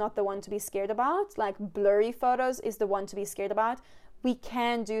 ISO is not the one to be scared about. Like blurry photos is the one to be scared about. We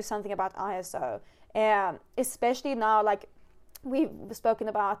can do something about ISO, especially now. Like we've spoken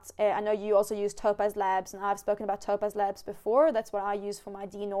about, I know you also use Topaz Labs, and I've spoken about Topaz Labs before. That's what I use for my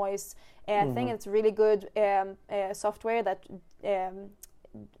denoise thing. It's really good software that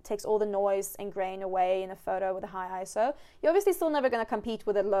takes all the noise and grain away in a photo with a high ISO. You're obviously still never going to compete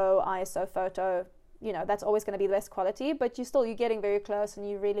with a low ISO photo. You know, that's always going to be the best quality, but you're getting very close, and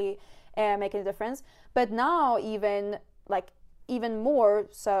you really making a difference. But now even more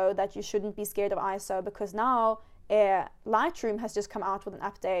so that you shouldn't be scared of ISO, because now Lightroom has just come out with an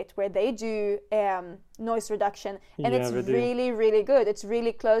update where they do noise reduction, and it's really, really good. It's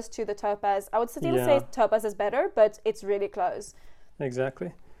really close to the Topaz. I would still say Topaz is better, but it's really close.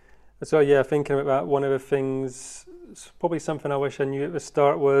 Exactly. So thinking about that, one of the things, probably something I wish I knew at the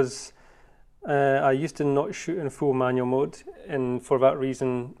start was, I used to not shoot in full manual mode, and for that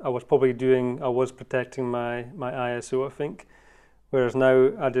reason I was protecting my ISO, I think. Whereas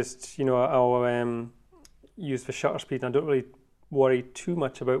now I just, I'll use the shutter speed, and I don't really worry too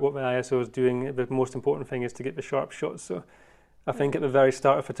much about what the ISO is doing. The most important thing is to get the sharp shots. So I think at the very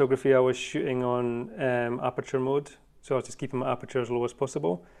start of photography I was shooting on aperture mode, so I was just keeping my aperture as low as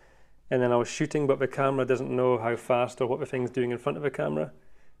possible, and then I was shooting, but the camera doesn't know how fast or what the thing's doing in front of the camera.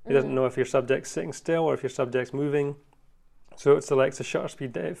 It doesn't know if your subject's sitting still or if your subject's moving, so it selects a shutter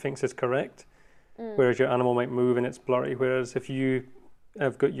speed that it thinks is correct. Whereas your animal might move and it's blurry. Whereas if you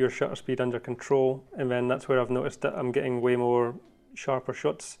have got your shutter speed under control, and then that's where I've noticed that I'm getting way more sharper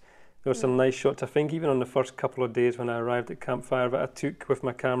shots. There were some nice shots, I think, even on the first couple of days when I arrived at campfire, that I took with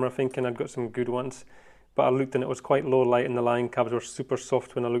my camera thinking I'd got some good ones. But I looked and it was quite low light, and the line cabs were super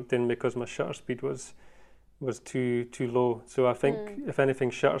soft when I looked in because my shutter speed was too low. So I think, if anything,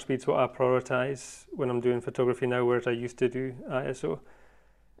 shutter speed's what I prioritise when I'm doing photography now, whereas I used to do ISO.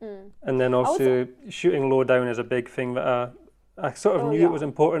 And then also shooting low down is a big thing that I sort of knew it was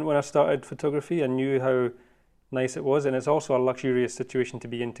important when I started photography. I knew how nice it was, and it's also a luxurious situation to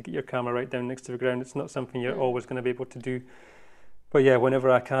be in, to get your camera right down next to the ground. It's not something you're always going to be able to do. But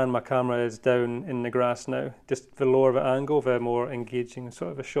whenever I can, my camera is down in the grass now. Just the lower the angle, the more engaging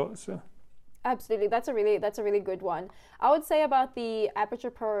sort of a shot. So absolutely, that's a really good one. I would say about the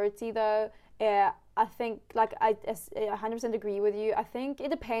aperture priority though, I think, like, I 100% agree with you. I think it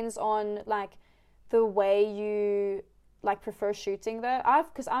depends on like the way you like prefer shooting though.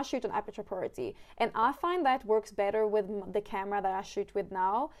 Because I shoot on aperture priority, and I find that works better with the camera that I shoot with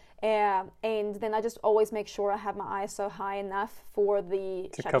now. And then I just always make sure I have my ISO high enough for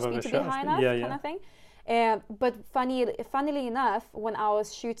the shutter speed to be high enough, kind of thing. But funnily enough, when I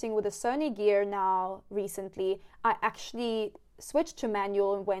was shooting with the Sony gear now recently, I actually switched to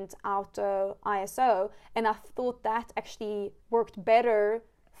manual and went auto ISO, and I thought that actually worked better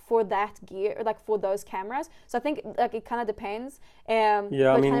for that gear, like for those cameras. So I think like it kind of depends.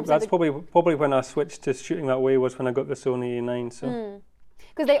 Yeah, I mean that's probably when I switched to shooting that way was when I got the Sony A9. So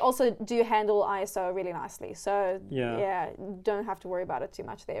because they also do handle ISO really nicely, so yeah, don't have to worry about it too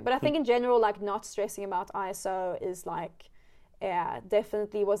much there. But I think in general, like not stressing about ISO is like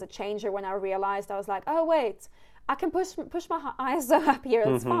definitely was a changer when I realized I was like, oh wait, I can push my ISO up here.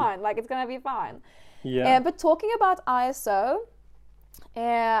 It's fine. Like it's gonna be fine. Yeah. But talking about ISO.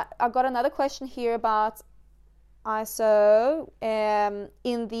 I got another question here about ISO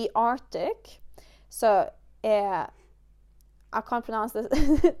in the Arctic. So I can't pronounce this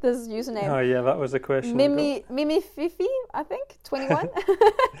this username. Oh yeah, that was the question. Mimi Fifi, I think 21.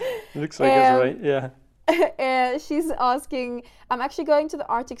 Looks like it's right. Yeah. She's asking, I'm actually going to the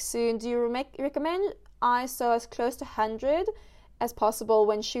Arctic soon. Do you recommend ISO as close to 100 as possible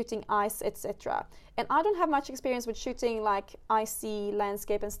when shooting ice, etc.? And I don't have much experience with shooting like icy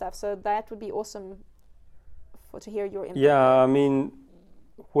landscape and stuff, so that would be awesome to hear your input. Yeah, I mean,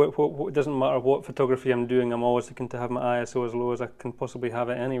 it doesn't matter what photography I'm doing, I'm always looking to have my ISO as low as I can possibly have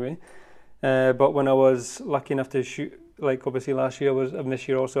it anyway. But when I was lucky enough to shoot, like obviously last year and this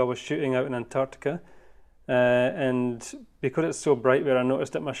year also, I was shooting out in Antarctica. And because it's so bright there, I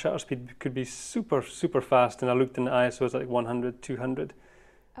noticed that my shutter speed could be super, super fast, and I looked in the ISO, it was like 100, 200.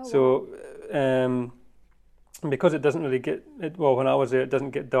 Oh, so, because it doesn't really when I was there, it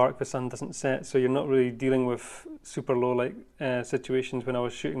doesn't get dark, the sun doesn't set, so you're not really dealing with super low light situations when I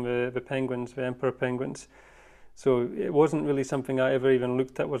was shooting the penguins, the emperor penguins. So it wasn't really something I ever even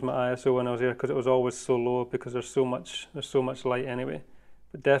looked at was my ISO when I was there, because it was always so low because there's so much light anyway.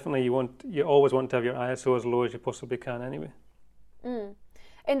 But definitely you always want to have your ISO as low as you possibly can anyway. And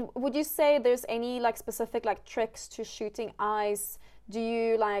would you say there's any like specific like tricks to shooting ice? Do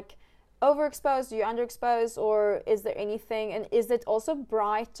you like overexpose? Do you underexpose? Or is there anything? And is it also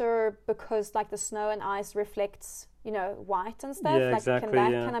brighter because like the snow and ice reflects, white and stuff? Yeah, like exactly,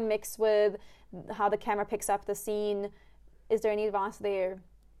 can that kind of mix with how the camera picks up the scene? Is there any advice there?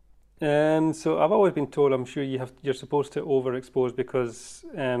 So I've always been told, I'm sure you're supposed to overexpose because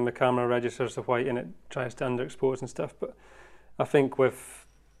the camera registers the white and it tries to underexpose and stuff. But I think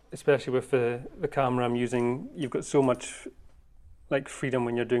especially with the camera I'm using, you've got so much like freedom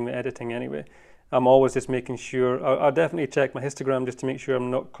when you're doing the editing anyway. I'm always just making sure, I'll definitely check my histogram just to make sure I'm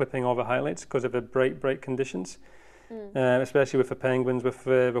not clipping all the highlights because of the bright conditions. Especially with the penguins, with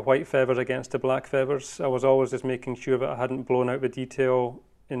the white feathers against the black feathers. I was always just making sure that I hadn't blown out the detail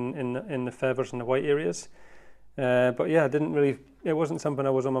in the feathers and the white areas. But yeah, it wasn't something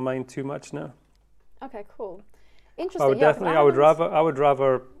that was on my mind too much now. Okay, cool. Interesting. I would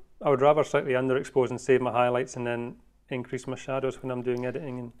rather slightly underexpose and save my highlights and then increase my shadows when I'm doing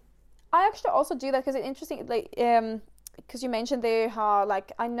editing. And I actually also do that because it's interesting, like because you mentioned there how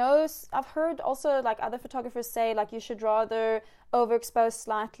like I've heard also like other photographers say like you should rather overexpose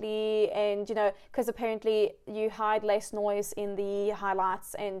slightly, and because apparently you hide less noise in the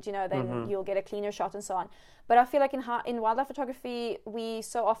highlights, and then you'll get a cleaner shot and so on. But I feel like in wildlife photography we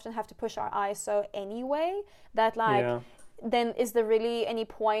so often have to push our ISO anyway that like then is there really any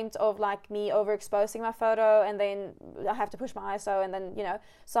point of like me overexposing my photo and then I have to push my ISO and then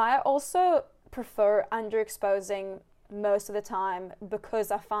so I also prefer underexposing most of the time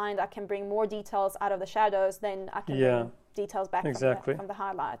because I find I can bring more details out of the shadows than I can bring details back from the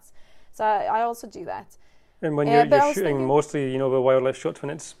highlights. So I also do that. And when you're shooting mostly, the wildlife shots,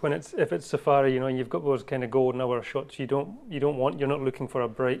 if it's safari, you've got those kind of golden hour shots. You're not looking for a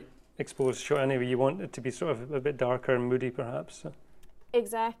bright exposed shot anyway. You want it to be sort of a bit darker and moody, perhaps. So.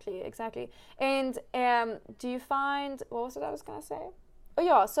 Exactly. And do you find, what was it I was gonna say? Oh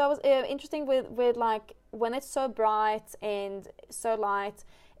yeah, so it was interesting with like when it's so bright and so light,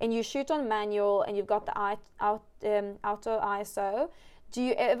 and you shoot on manual and you've got the auto ISO. Do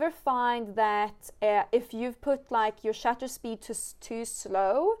you ever find that if you've put like your shutter speed too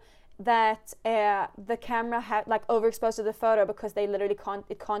slow, that the camera like overexposed to the photo because they literally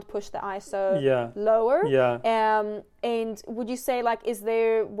can't push the ISO lower? And would you say like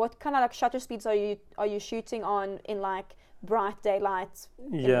what kind of like shutter speeds are you shooting on in like bright daylight?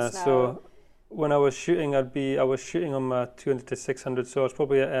 So when I was shooting, I was shooting on my 200 to 600, so I was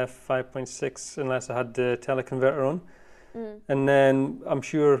probably at f5.6 unless I had the teleconverter on. And then I'm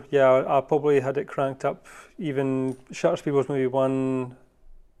sure, I probably had it cranked up. Even shutter speed was maybe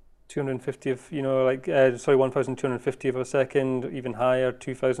 1/250 of 1,250 of a second, even higher,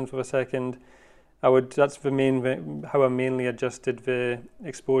 2,000 of a second. That's the main how I mainly adjusted the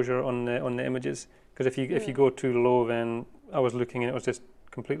exposure on the images. Because if you go too low, then I was looking and it was just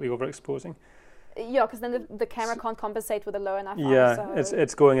completely overexposing. Yeah, because then the camera can't compensate with a low enough Yeah, ISO.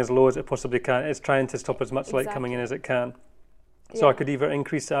 it's going as low as it possibly can. It's trying to stop as much light coming in as it can. So I could either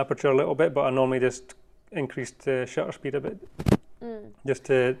increase the aperture a little bit, but I normally just increased the shutter speed a bit. Just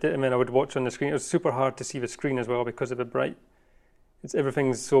to, I mean, I would watch on the screen. It was super hard to see the screen as well because of the bright.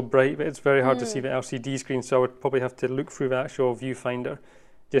 Everything's so bright, but it's very hard to see the LCD screen. So I would probably have to look through the actual viewfinder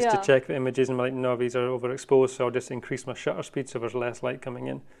just to check the images and be like, no, these are overexposed. So I'll just increase my shutter speed so there's less light coming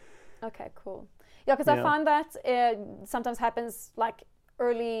in. Okay, cool. Yeah, because I find that sometimes happens like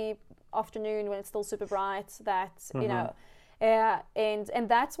early afternoon when it's still super bright. That you know, and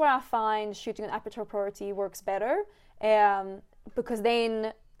that's where I find shooting on aperture priority works better. Because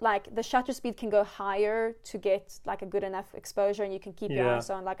then like the shutter speed can go higher to get like a good enough exposure, and you can keep your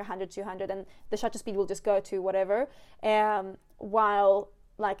ISO on like 100, 200, and the shutter speed will just go to whatever. While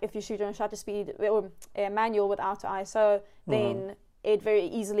like if you shoot on shutter speed or manual without ISO, then it very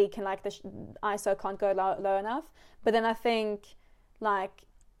easily can like the ISO can't go low enough. But then I think like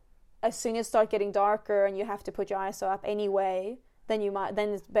as soon as you start getting darker and you have to put your ISO up anyway, then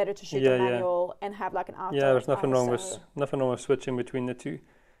it's better to shoot a manual and have like an auto. Yeah, there's nothing wrong with switching between the two.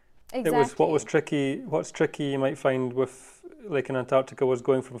 Exactly. What's tricky you might find with like in Antarctica was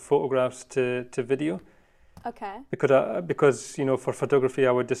going from photographs to video. Okay. Because you know, for photography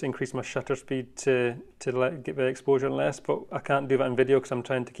I would just increase my shutter speed to get the exposure less, but I can't do that in video because I'm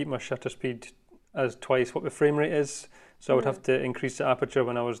trying to keep my shutter speed as twice what the frame rate is. So I would have to increase the aperture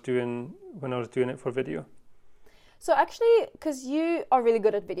when I was doing it for video. So actually, because you are really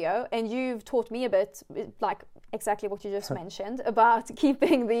good at video and you've taught me a bit, like exactly what you just mentioned about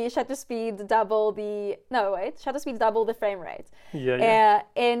keeping the shutter speed double the frame rate.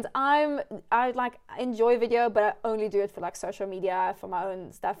 And I enjoy video, but I only do it for like social media, for my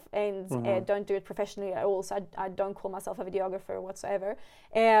own stuff, and don't do it professionally at all. So I don't call myself a videographer whatsoever.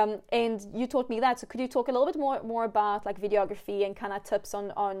 And you taught me that. So could you talk a little bit more about like videography and kind of tips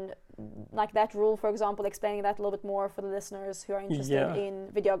on like that rule, for example, explaining that a little bit more for the listeners who are interested in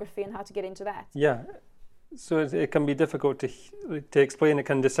videography and how to get into that? Yeah. So it can be difficult to explain. It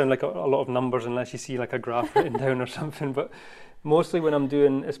can just sound like a lot of numbers unless you see like a graph written down or something. But mostly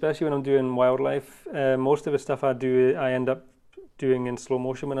especially when I'm doing wildlife, most of the stuff I end up doing in slow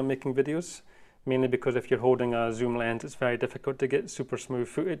motion when I'm making videos. Mainly because if you're holding a zoom lens, it's very difficult to get super smooth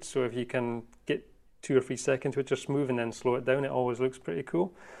footage. So if you can get 2 or 3 seconds which are smooth and then slow it down, it always looks pretty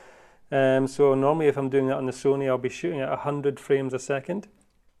cool. So normally if I'm doing that on the Sony, I'll be shooting at 100 frames a second.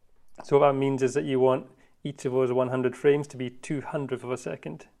 So what that means is that you want each of those 100 frames to be 200th of a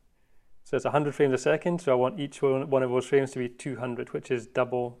second. So it's 100 frames a second, so I want each one of those frames to be 200, which is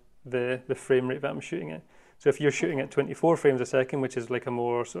double the frame rate that I'm shooting at. So if you're shooting at 24 frames a second, which is like a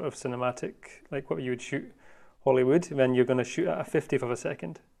more sort of cinematic, like what you would shoot Hollywood, then you're going to shoot at a 50th of a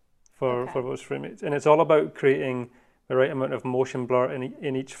second for those frame rates. And it's all about creating the right amount of motion blur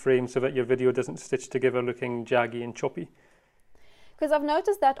in each frame so that your video doesn't stitch together looking jaggy and choppy. Because I've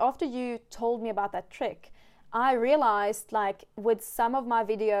noticed that after you told me about that trick, I realized like with some of my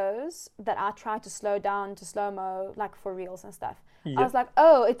videos that I try to slow down to slow-mo, like for reels and stuff, I was like,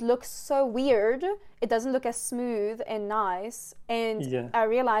 oh, it looks so weird. It doesn't look as smooth and nice. And I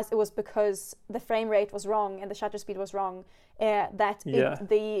realized it was because the frame rate was wrong and the shutter speed was wrong,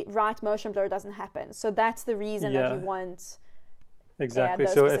 the right motion blur doesn't happen. So that's the reason that you want... Exactly.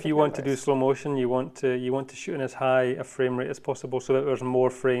 So if you want to do slow motion, you want to shoot in as high a frame rate as possible so that there's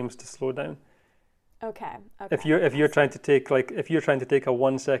more frames to slow down. Okay. If you're trying to take a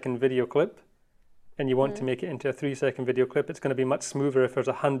 1 second video clip and you want to make it into a 3 second video clip, it's going to be much smoother if there's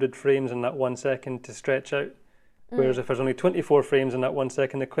 100 frames in that 1 second to stretch out. Whereas if there's only 24 frames in that 1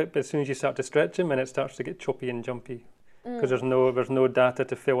 second clip, as soon as you start to stretch them, then it starts to get choppy and jumpy because there's no data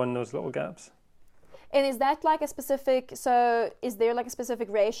to fill in those little gaps. And is that like is there like a specific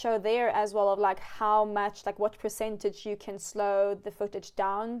ratio there as well of like how much, like what percentage you can slow the footage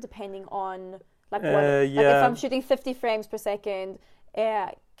down depending on like what, like if I'm shooting 50 frames per second,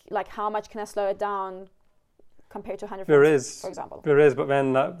 like how much can I slow it down compared to 100 frames, for example? There is, but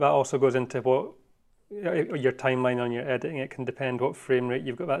then that also goes into what your timeline on your editing. It can depend what frame rate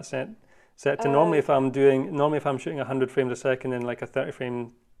you've got that set to. Normally if I'm shooting 100 frames a second in like a 30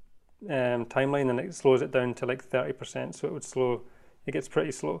 frame timeline, and it slows it down to like 30%, so it gets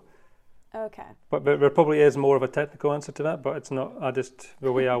pretty slow. Okay. But there probably is more of a technical answer to that, but it's not.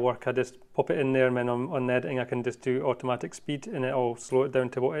 The way I work, I just pop it in there, and then on editing I can just do automatic speed and it'll slow it down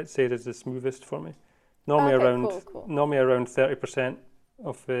to what it says is the smoothest for me. Normally around 30%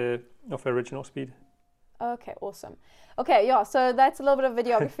 of the original speed. Okay, awesome. Okay, yeah, so that's a little bit of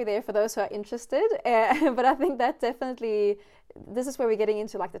videography there for those who are interested. But I think that definitely, this is where we're getting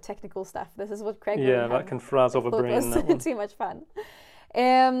into like the technical stuff. This is what Craig Yeah, that can frazzle the brain. That one. Too much fun.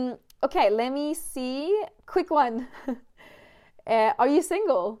 Okay, let me see. Quick one. Are you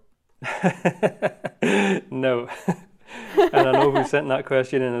single? No. And I know who sent that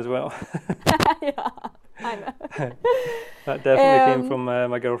question in as well. Yeah, I know. That definitely came from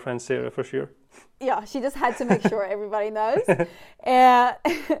my girlfriend Sarah, for sure. Yeah, she just had to make sure everybody knows.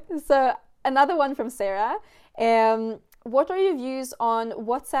 So another one from Sarah. What are your views on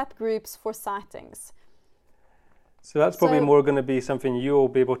WhatsApp groups for sightings? So that's probably more going to be something you'll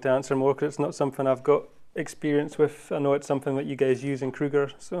be able to answer more, because it's not something I've got experience with. I know it's something that you guys use in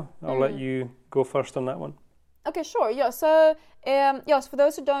Kruger, so I'll let you go first on that one. Okay, sure. Yeah. So, so for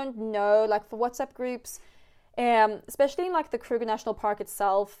those who don't know, like for WhatsApp groups, especially in like the Kruger National Park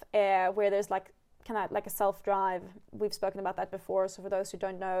itself, where there's like kind of like a self-drive. We've spoken about that before. So for those who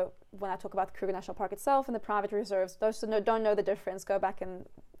don't know, when I talk about Kruger National Park itself and the private reserves, those who don't know the difference, go back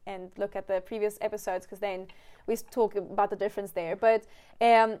and look at the previous episodes, because then we talk about the difference there. But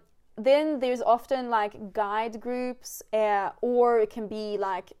then there's often like guide groups, or it can be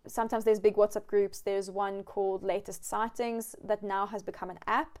like, sometimes there's big WhatsApp groups. There's one called Latest Sightings that now has become an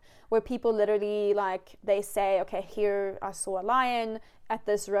app where people literally like, they say, okay, here I saw a lion at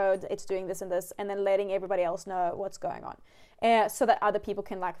this road, it's doing this and this, and then letting everybody else know what's going on, so that other people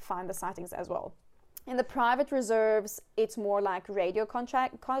can like find the sightings as well. In the private reserves, it's more like radio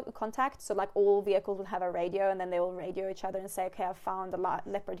contact. So like all vehicles will have a radio, and then they will radio each other and say, okay, I found a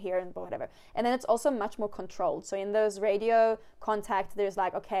leopard here and whatever. And then it's also much more controlled. So in those radio contact, there's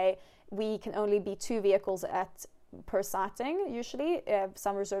like, okay, we can only be 2 vehicles per sighting usually.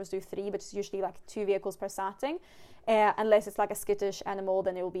 Some reserves do 3, but it's usually like 2 vehicles per sighting. Unless it's like a skittish animal,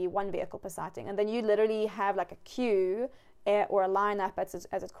 then it will be 1 vehicle per sighting. And then you literally have like a queue, or a lineup as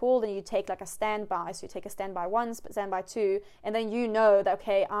it's called, and you take like a standby. So you take a standby 1, standby 2, and then you know that,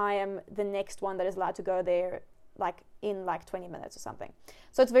 okay, I am the next one that is allowed to go there like in like 20 minutes or something.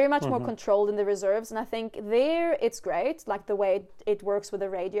 So it's very much more controlled in the reserves, and I think there it's great, like the way it works with the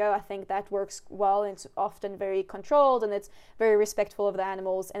radio. I think that works well, and it's often very controlled, and it's very respectful of the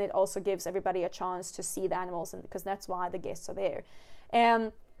animals, and it also gives everybody a chance to see the animals, and because that's why the guests are there.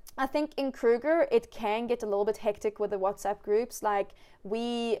 I think in Kruger it can get a little bit hectic with the WhatsApp groups. Like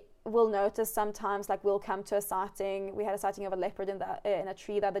we will notice sometimes, like we'll come to a sighting. We had a sighting of a leopard in a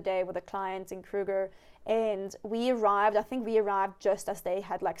tree the other day with a client in Kruger, and I think we arrived just as they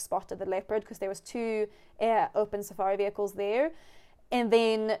had like spotted the leopard, because there was 2 open safari vehicles there, and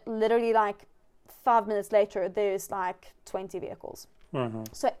then literally like 5 minutes later there's like 20 vehicles.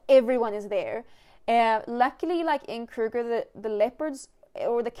 So everyone is there. Luckily, like in Kruger, the leopards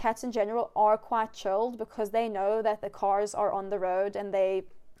or the cats in general are quite chilled, because they know that the cars are on the road, and they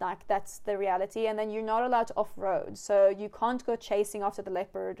like, that's the reality. And then you're not allowed to off-road, so you can't go chasing after the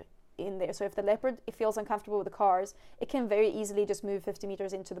leopard in there. So if the leopard feels uncomfortable with the cars, it can very easily just move 50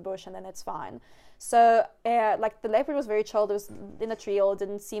 meters into the bush, and then it's fine. So like the leopard was very chilled. It was in a tree, it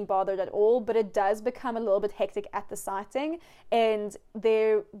didn't seem bothered at all, but it does become a little bit hectic at the sighting, and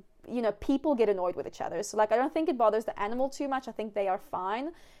there, you know, people get annoyed with each other. So like, I don't think it bothers the animal too much. I think they are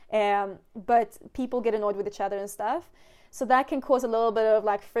fine, but people get annoyed with each other and stuff. So that can cause a little bit of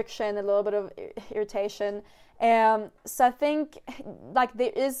like friction, a little bit of irritation. So I think like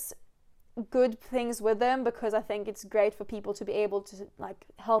there is good things with them, because I think it's great for people to be able to like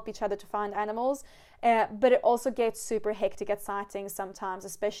help each other to find animals. But it also gets super hectic at sightings sometimes,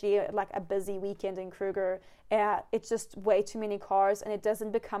 especially like a busy weekend in Kruger. It's just way too many cars, and it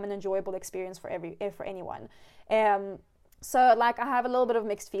doesn't become an enjoyable experience for anyone. So like I have a little bit of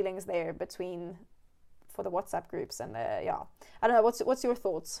mixed feelings there for the WhatsApp groups, and I don't know, what's your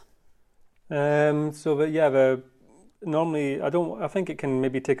thoughts? Normally I think it can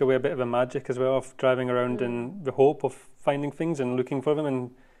maybe take away a bit of the magic as well of driving around in the hope of finding things and looking for them,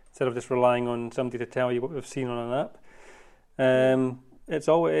 and instead of just relying on somebody to tell you what we've seen on an app. It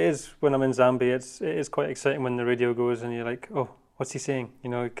is when I'm in Zambia, it is quite exciting when the radio goes and you're like, oh, what's he saying? You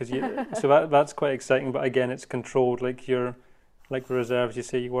know, because so that's quite exciting. But again, it's controlled, like the reserves. You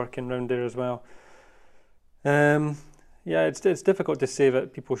say you're working around there as well. It's difficult to say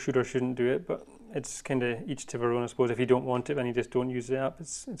that people should or shouldn't do it, but it's kind of each to their own, I suppose. If you don't want it, then you just don't use the app.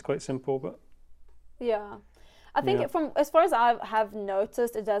 It's quite simple, but yeah. I think from as far as I have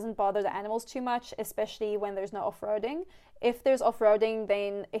noticed, it doesn't bother the animals too much, especially when there's no off-roading. If there's off-roading,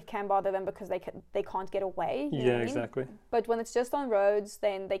 then it can bother them because they can't get away. You know what I mean? Exactly. But when it's just on roads,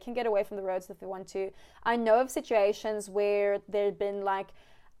 then they can get away from the roads if they want to. I know of situations where there've been like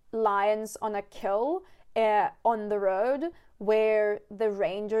lions on a kill on the road, where the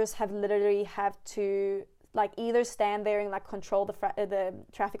rangers have literally have to like either stand there and like control the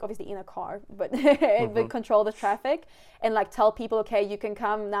traffic, obviously in a car, but but control the traffic and like tell people, okay, you can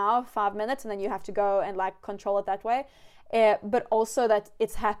come now 5 minutes, and then you have to go and like control it that way. But also that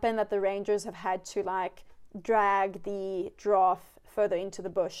it's happened that the rangers have had to like drag the giraffe further into the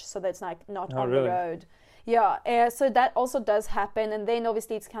bush so that it's like not on the road. Yeah, so that also does happen, and then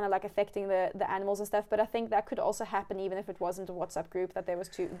obviously it's kind of like affecting the animals and stuff. But I think that could also happen even if it wasn't a WhatsApp group, that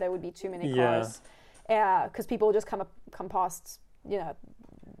there would be too many cars, because people would just come past, you know,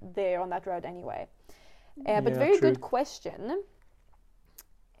 there on that road anyway. But very good question.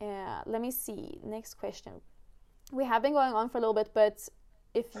 Let me see, next question. We have been going on for a little bit, but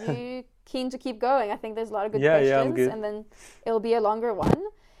if you're keen to keep going, I think there's a lot of good questions, and then it'll be a longer one.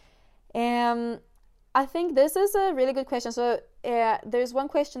 I think this is a really good question. So there's one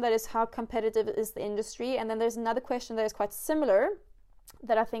question that is, how competitive is the industry? And then there's another question that is quite similar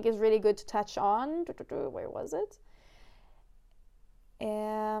that I think is really good to touch on. Where was it?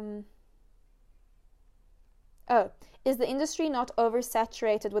 Is the industry not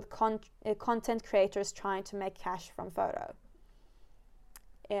oversaturated with content creators trying to make cash from photo?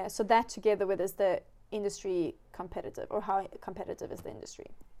 So that together with, is the industry competitive, or how competitive is the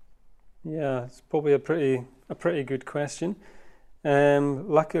industry? Yeah, it's probably a pretty good question.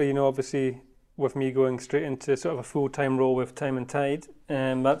 Luckily, you know, obviously with me going straight into sort of a full-time role with Time and Tide,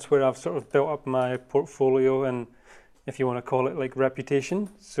 that's where I've sort of built up my portfolio and, if you want to call it, like reputation.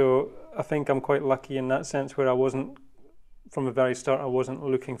 So I think I'm quite lucky in that sense, where I wasn't, from the very start, I wasn't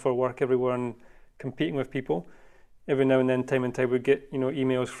looking for work everywhere and competing with people. Every now and then Time and Tide would get, you know,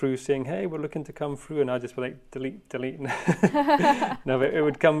 emails through saying, hey, we're looking to come through, and I'd just be like, delete. No, but it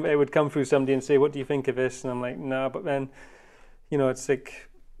would come through somebody and say, what do you think of this? And I'm like, nah. But then, you know, it's like,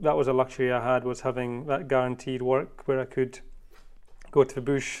 that was a luxury I had, was having that guaranteed work where I could go to the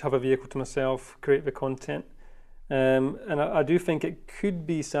bush, have a vehicle to myself, create the content. And I do think it could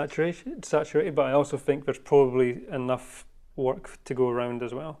be saturated, but I also think there's probably enough work to go around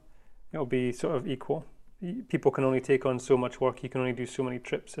as well. It'll be sort of equal. People can only take on so much work, you can only do so many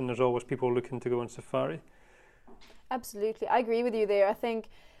trips, and there's always people looking to go on safari. Absolutely, I agree with you there. I think,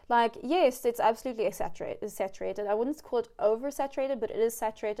 like, yes, it's absolutely saturated. I wouldn't call it oversaturated, but it is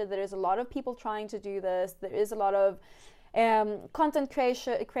saturated. There is a lot of people trying to do this. There is a lot of content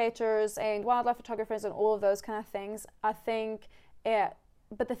creators and wildlife photographers and all of those kind of things. I think,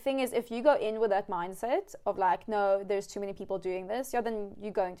 but the thing is, if you go in with that mindset of like, no, there's too many people doing this, then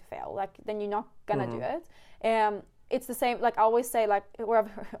you're going to fail. Like, then you're not gonna do it. It's the same. Like I always say,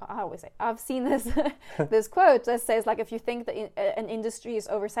 I've seen this this quote that says, like, if you think that an industry is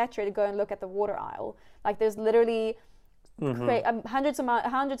oversaturated, go and look at the water aisle. Like, there's literally hundreds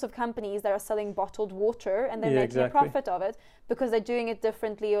of companies that are selling bottled water, and they're making a profit of it because they're doing it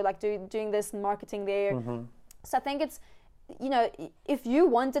differently, or like doing this marketing there. So I think it's, you know, if you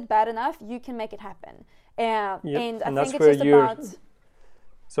want it bad enough, you can make it happen. And I think it's just about...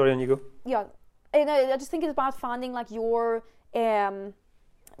 Sorry, and you go. Yeah. And I just think it's about finding like your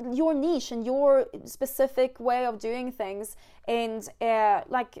niche and your specific way of doing things. And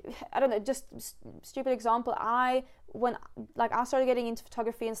like, I don't know, just stupid example. When I started getting into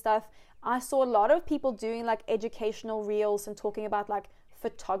photography and stuff, I saw a lot of people doing like educational reels and talking about like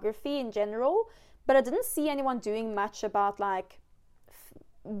photography in general, but I didn't see anyone doing much about like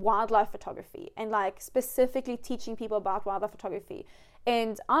wildlife photography and like specifically teaching people about wildlife photography.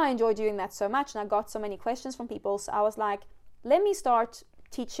 And I enjoy doing that so much, and I got so many questions from people, so I was like, let me start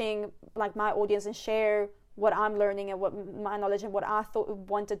teaching like my audience and share what I'm learning and what my knowledge and what I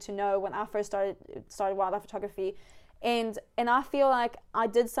wanted to know when I first started wildlife photography. And I feel like I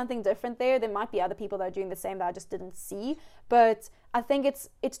did something different there. There might be other people that are doing the same that I just didn't see, but I think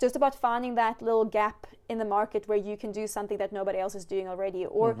it's just about finding that little gap in the market where you can do something that nobody else is doing already,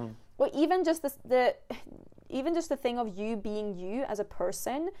 or even just the thing of you being you as a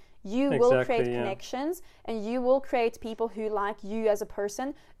person. You will create connections, and you will create people who like you as a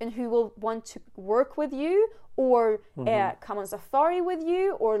person and who will want to work with you, or come on safari with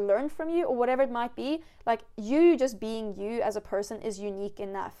you, or learn from you, or whatever it might be. Like, you just being you as a person is unique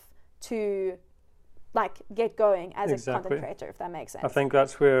enough to like get going as a content creator, if that makes sense. I think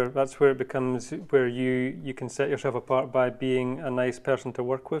that's where it becomes where you can set yourself apart by being a nice person to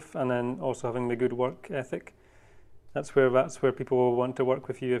work with, and then also having the good work ethic. That's where people will want to work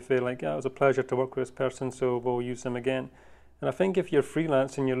with you, if they're like, yeah, it was a pleasure to work with this person, so we'll use them again. And I think if you're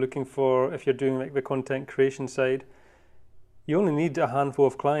freelance and if you're doing like the content creation side, you only need a handful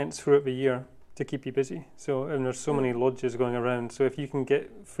of clients throughout the year to keep you busy. So, and there's so many lodges going around. So if you can get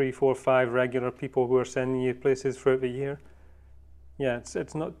 3, 4, 5 regular people who are sending you places throughout the year, yeah,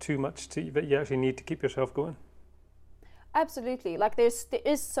 it's not too much that you actually need to keep yourself going. Absolutely. Like there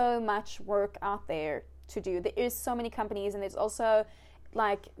is so much work out there to do. There is so many companies, and there's also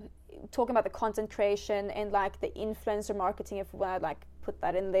like talking about the content creation and like the influencer marketing, if we want to like put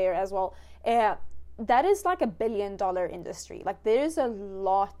that in there as well. That is like $1 billion industry. Like there is a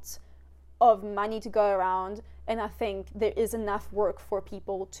lot of money to go around, and I think there is enough work for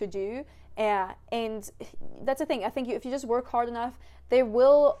people to do. And that's the thing. I think if you just work hard enough, there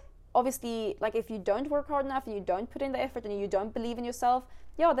will obviously, like if you don't work hard enough and you don't put in the effort and you don't believe in yourself,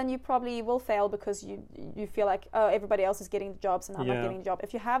 then you probably will fail because you feel like, oh, everybody else is getting jobs and I'm not getting a job.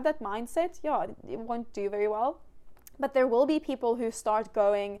 If you have that mindset, it won't do very well. But there will be people who start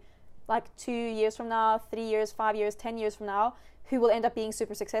going like 2 years from now, 3 years, 5 years, 10 years from now, who will end up being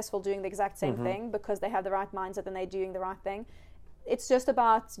super successful doing the exact same thing because they have the right mindset and they're doing the right thing. It's just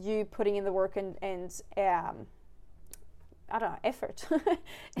about you putting in the work and I don't know, effort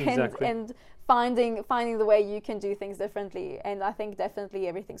and finding the way you can do things differently. And I think definitely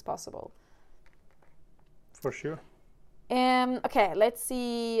everything's possible. For sure. Okay, let's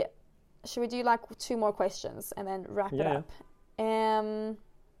see. Should we do like 2 more questions and then wrap it up?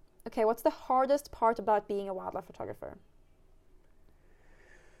 Okay, what's the hardest part about being a wildlife photographer?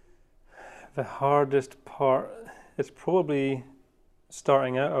 The hardest part is probably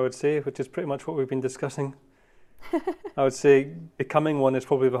starting out, I would say, which is pretty much what we've been discussing. I would say becoming one is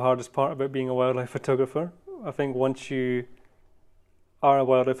probably the hardest part about being a wildlife photographer. I think once you are a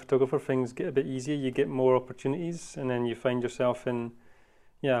wildlife photographer, things get a bit easier. You get more opportunities, and then you find yourself in,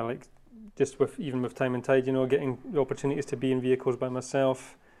 like just even with Time and Tide, getting the opportunities to be in vehicles by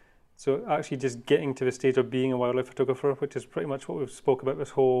myself. So actually just getting to the stage of being a wildlife photographer, which is pretty much what we've spoke about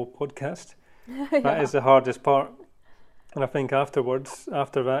this whole podcast, that is the hardest part. And I think after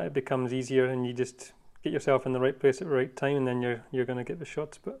that, it becomes easier, and you just get yourself in the right place at the right time, and then you're going to get the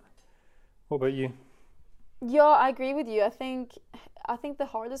shots. But what about you? Yeah, I agree with you. I think the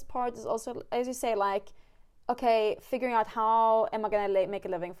hardest part is also, as you say, like, okay, figuring out how am I going to make a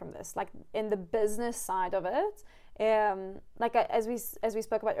living from this, like in the business side of it. Like as we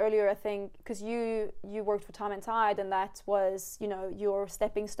spoke about earlier, I think because you worked for Time and Tide, and that was your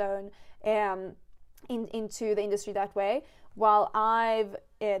stepping stone into the industry that way. While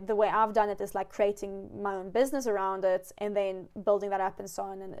the way I've done it is like creating my own business around it and then building that up and so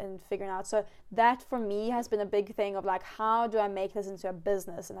on and figuring out. So that for me has been a big thing of like, how do I make this into a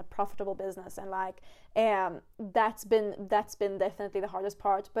business and a profitable business? And like, that's been definitely the hardest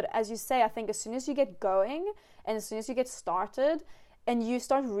part. But as you say, I think as soon as you get going and as soon as you get started and you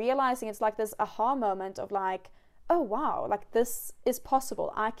start realizing, it's like this aha moment of like, oh wow, like this is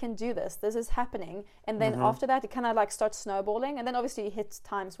possible, I can do this is happening. And then after that it kind of like starts snowballing, and then obviously you hit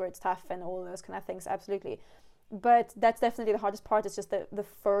times where it's tough and all those kind of things, absolutely. But that's definitely the hardest part. It's just the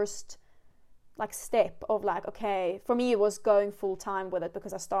first like step of like, okay, for me it was going full time with it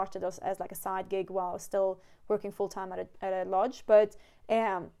because I started as like a side gig while I was still working full time at a lodge. But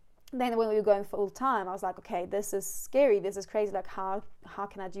then when we were going full time, I was like, okay, this is scary, this is crazy, like how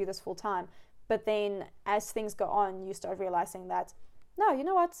can I do this full time? But then as things go on, you start realizing that, no, you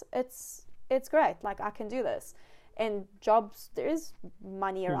know what? It's great. Like I can do this. And jobs, there is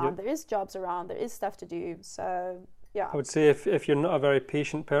money around, there is jobs around, there is stuff to do. So yeah. I would say if you're not a very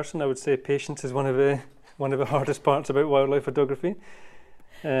patient person, I would say patience is one of the hardest parts about wildlife photography.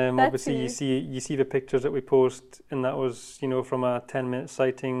 Obviously you see the pictures that we post, and that was, from a 10-minute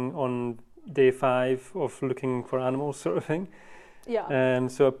sighting on day 5 of looking for animals sort of thing. Yeah.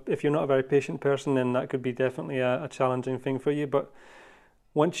 So if you're not a very patient person, then that could be definitely a challenging thing for you. But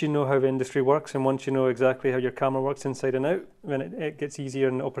once you know how the industry works, and once you know exactly how your camera works inside and out, then it gets easier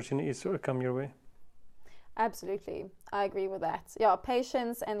and opportunities sort of come your way. Absolutely, I agree with that. Yeah,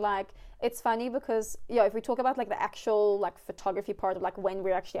 patience. And like, it's funny because if we talk about like the actual like photography part of like when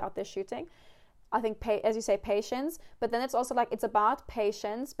we're actually out there shooting, I think as you say, patience. But then it's also like, it's about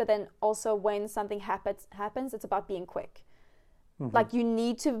patience, but then also when something happens, it's about being quick. Like you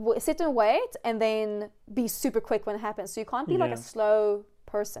need to sit and wait and then be super quick when it happens. So you can't be like a slow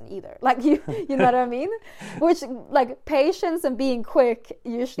person either. Like you know what I mean? Which like patience and being quick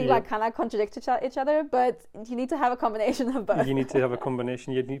usually like kind of contradict each other, but you need to have a combination of both. You need to have a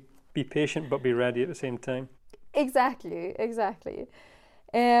combination. You need to be patient but be ready at the same time. Exactly.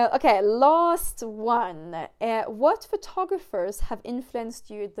 Okay, last one. What photographers have influenced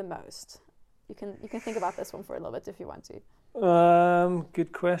you the most? You can think about this one for a little bit if you want to.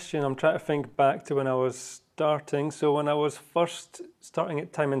 Good question. I'm trying to think back to when I was starting. So when I was first starting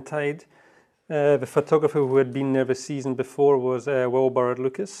at Time and Tide, The photographer who had been there the season before was Wilbur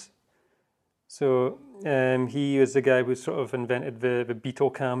Lucas. So he was the guy who sort of invented the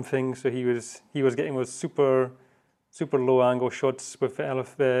beetle cam thing. So he was getting those super low angle shots with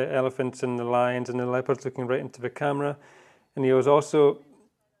the elephants and the lions and the leopards looking right into the camera. And he was also,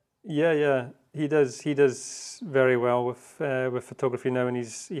 he does very well with photography now. And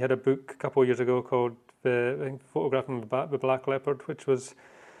he had a book a couple of years ago called Photographing the Black Leopard, which was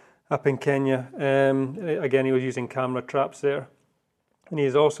up in Kenya. Again, he was using camera traps there. And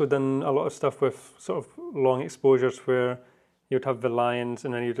he's also done a lot of stuff with sort of long exposures where you'd have the lions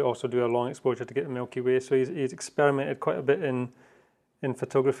and then you'd also do a long exposure to get the Milky Way. So he's experimented quite a bit in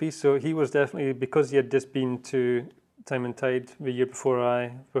photography. So he was definitely, because he had just been to Time and Tide the year before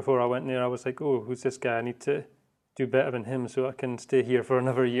I went there, I was like, oh, who's this guy? I need to do better than him so I can stay here for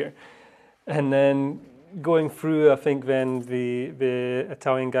another year. And then going through, I think then the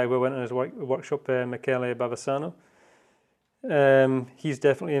Italian guy who went on his workshop, Michele Bavassano, he's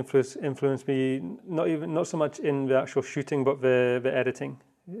definitely influenced me. Not so much in the actual shooting, but the editing.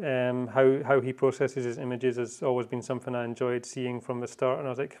 How he processes his images has always been something I enjoyed seeing from the start. And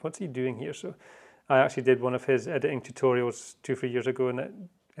I was like, what's he doing here? So I actually did one of his editing tutorials 2-3 years ago, and it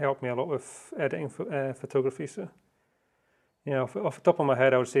helped me a lot with editing photography. So yeah, off the top of my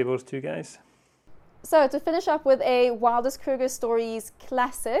head, I would say those two guys. So to finish up with a Wildest Kruger Stories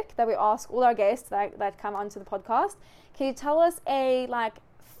classic that we ask all our guests that come onto the podcast, can you tell us a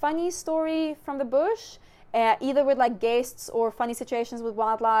funny story from the bush, either with guests or funny situations with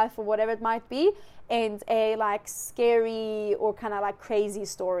wildlife or whatever it might be, and a scary or kind of crazy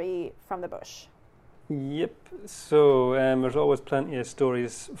story from the bush? Yep. So there's always plenty of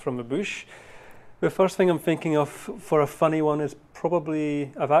stories from the bush. The first thing I'm thinking of for a funny one is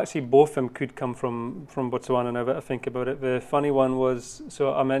probably, both of them could come from Botswana now that I think about it. The funny one was,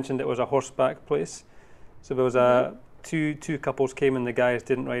 so I mentioned it was a horseback place. So there was two couples came and the guys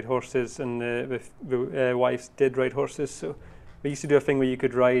didn't ride horses and the wives did ride horses. So we used to do a thing where you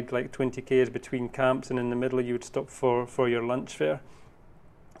could ride 20 k's between camps, and in the middle you would stop for your lunch there.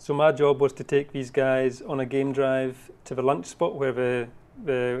 So my job was to take these guys on a game drive to the lunch spot where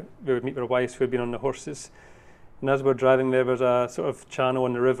they would meet their wives who had been on the horses. And as we're driving there's a sort of channel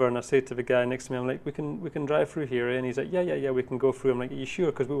in the river, and I say to the guy next to me, I'm like, we can drive through here, and he's like, yeah, we can go through. I'm like, are you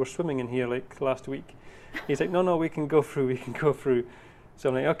sure? Because we were swimming in here last week. He's like, no, we can go through. So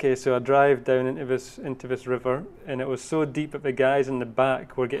I'm like, okay. So I drive down into this river, and it was so deep that the guys in the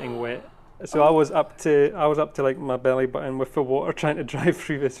back were getting wet. So I was up to my belly button with the water trying to drive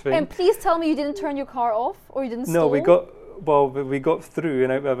through this thing. And please tell me you didn't turn your car off or you didn't stall? No, we got through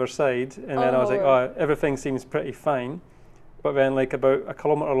and out the other side, and then I was like, everything seems pretty fine. But then about a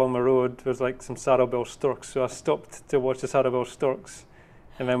kilometre along the road, there's some saddlebill storks. So I stopped to watch the saddlebill storks.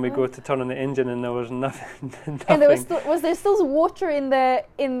 And then we go to turn on the engine, and there was nothing. And was there still water in the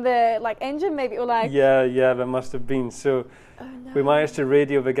engine maybe, or Yeah, there must have been. So we managed to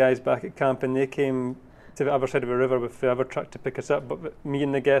radio the guys back at camp, and they came to the other side of the river with the other truck to pick us up. But me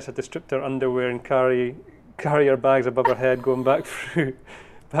and the guests had to strip our underwear and carry our bags above our head going back through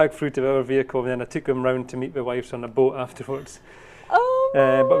to our vehicle. And then I took them round to meet the wives on a boat afterwards.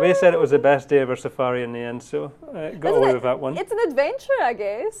 But they said it was the best day of our safari in the end, so got away with that one. It's an adventure, I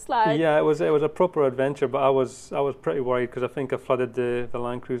guess. Yeah, it was a proper adventure, but I was pretty worried because I think I flooded the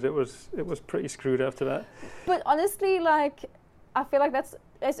Land Cruise. It was pretty screwed after that. But honestly, I feel like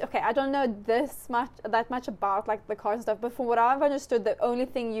it's okay. I don't know that much about the cars and stuff, but from what I've understood, the only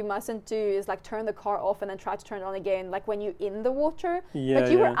thing you mustn't do is turn the car off and then try to turn it on again, when you're in the water. Yeah,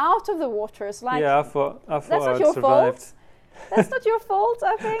 but you were out of the water, so yeah, I thought that's I not had your survived. fault. That's not your fault.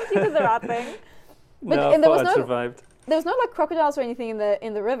 I think you did the right thing. But no, I thought I'd survived. There was no crocodiles or anything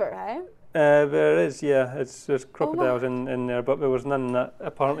in the river, eh? There is, yeah. There's crocodiles in there, but there was none in that.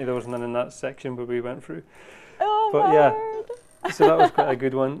 Apparently, there was none in that section where we went through. But yeah, so that was quite a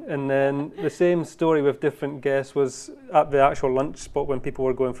good one. And then the same story with different guests was at the actual lunch spot when people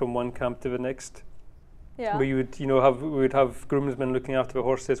were going from one camp to the next. Yeah. We would, we would have groomsmen looking after the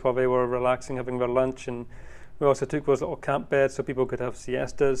horses while they were relaxing, having their lunch, and we also took those little camp beds so people could have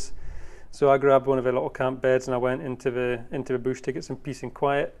siestas. So I grabbed one of the little camp beds and I went into the bush to get some peace and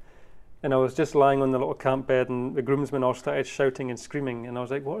quiet. And I was just lying on the little camp bed, and the groomsmen all started shouting and screaming. And I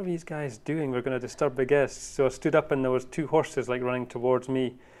was like, what are these guys doing? They're going to disturb the guests. So I stood up, and there was two horses running towards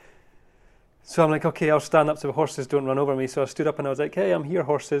me. So I'm like, okay, I'll stand up so the horses don't run over me. So I stood up and I was like, hey, I'm here,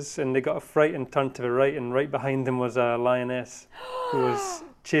 horses. And they got a fright and turned to the right, and right behind them was a lioness who was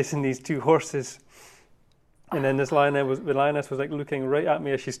chasing these two horses. And then the lioness was looking right at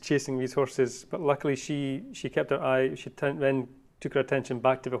me as she's chasing these horses. But luckily she kept her eye, then took her attention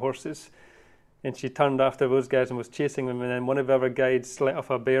back to the horses. and she turned after those guys and was chasing them, and then one of our guides let off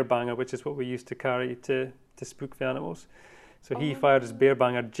a bear banger, which is what we used to carry to spook the animals. So he fired his bear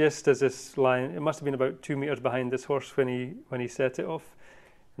banger just as this lion, it must have been about 2 meters behind this horse when he set it off,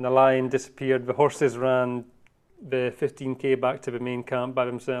 and the lion disappeared. The horses ran the 15k back to the main camp by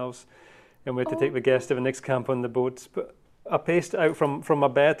themselves, and we had to take the guests to the next camp on the boats. But I paced out from my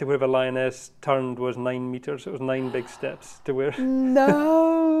bed to where the lioness turned was 9 meters. It was 9 big steps to where.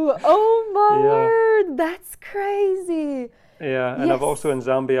 No! Oh my word! That's crazy. Yeah, and I've also in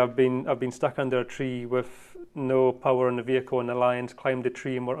Zambia. I've been stuck under a tree with no power in the vehicle, and the lions climbed the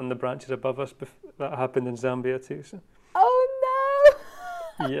tree and were on the branches above us. That happened in Zambia too. So. Oh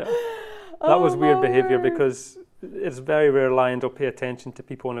no! Yeah, that was weird behaviour because it's very rare lions will pay attention to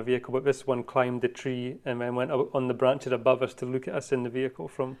people in a vehicle, but this one climbed the tree and then went on the branches above us to look at us in the vehicle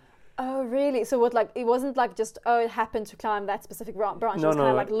from. Oh really? So what? Like it wasn't like just it happened to climb that specific branch. No, it was kind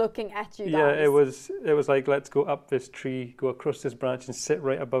of like looking at you guys. Yeah, it was like, let's go up this tree, go across this branch, and sit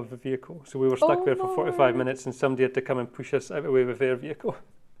right above the vehicle. So we were stuck there for 45 minutes, and somebody had to come and push us out of the way with their vehicle.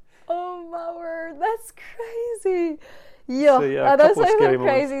 Oh my word, that's crazy. Yeah, so, yeah, those are some moments.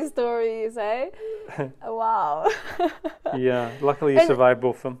 Crazy stories, eh? Wow. Yeah, luckily you survived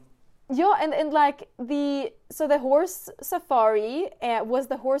both of them. Yeah, and like the horse safari was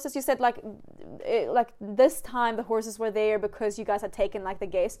the horses. You said like this time the horses were there because you guys had taken like the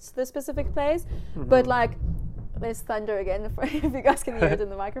guests to the specific place, but like there's thunder again if you guys can hear it in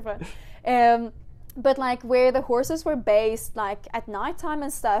the microphone. But like where the horses were based, like at nighttime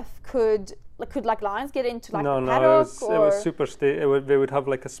and stuff, could like lions get into like the paddock? It was super they would have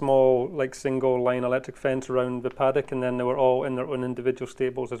like a small like single line electric fence around the paddock, and then they were all in their own individual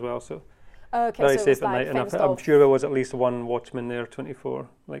stables as well. So very so safe at night, and I'm sure there was at least one watchman there 24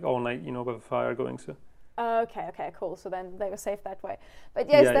 like all night, with a fire going. So. Okay, cool. So then they were safe that way. But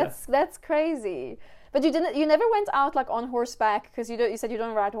yes, that's crazy. But you never went out like on horseback because you said you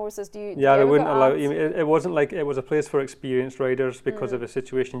don't ride horses. Do you? Yeah, they wouldn't allow. It wasn't like it was a place for experienced riders because of the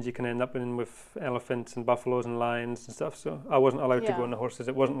situations you can end up in with elephants and buffaloes and lions and stuff. So I wasn't allowed to go on the horses.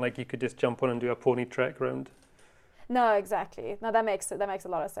 It wasn't like you could just jump on and do a pony trek round. No, exactly. No, that makes a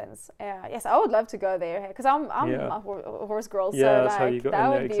lot of sense. Yes, I would love to go there because I'm a horse girl, so like that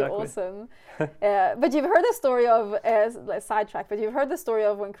would be awesome. But you've heard the story of sidetrack. But you've heard the story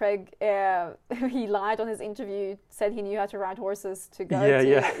of when Craig he lied on his interview, said he knew how to ride horses to go.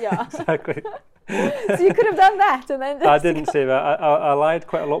 Yeah, exactly. So you could have done that, and then I didn't say that. I lied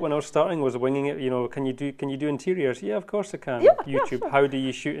quite a lot when I was starting. Was winging it. Can you do interiors? Yeah, of course I can. Yeah, YouTube. sure. How do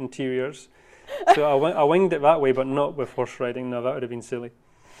you shoot interiors? So I winged it that way, but not with horse riding. No, that would have been silly.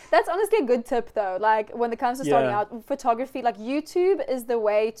 That's honestly a good tip, though. Like when it comes to starting out photography, like YouTube is the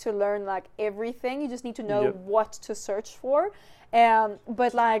way to learn like everything. You just need to know what to search for.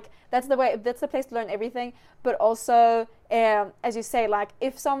 But like that's the place to learn everything. But also, as you say, like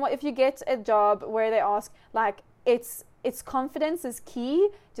if you get a job where they ask like it's confidence is key.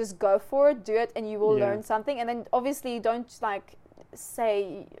 Just go for it, do it, and you will learn something. And then obviously don't like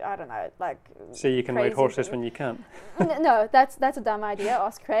say, I don't know, like say you can ride horses when you can't. No, that's a dumb idea.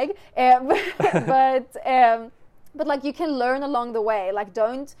 Ask Craig. But like you can learn along the way. Like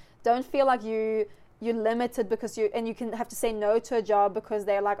don't feel like you're limited because you can have to say no to a job because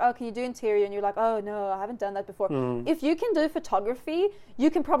they're like, oh, can you do interior? And you're like, oh no, I haven't done that before. If you can do photography, you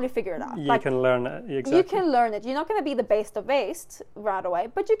can probably figure it out. You can learn it. Exactly. You can learn it. You're not going to be the best of best right away,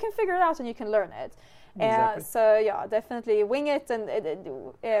 but you can figure it out and you can learn it. Exactly. So yeah, definitely wing it and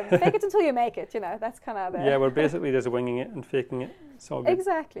fake it until you make it. That's kind of yeah. We're basically just winging it and faking it. It's all good.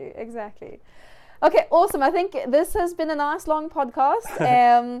 Exactly. Okay, awesome. I think this has been a nice long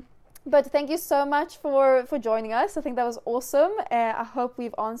podcast. But thank you so much for joining us. I think that was awesome. I hope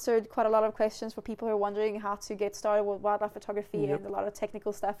we've answered quite a lot of questions for people who are wondering how to get started with wildlife photography and a lot of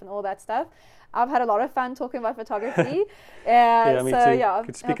technical stuff and all that stuff. I've had a lot of fun talking about photography. Me too. Yeah,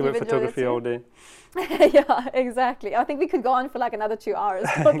 could speak about photography all day. Yeah, exactly. I think we could go on for like another 2 hours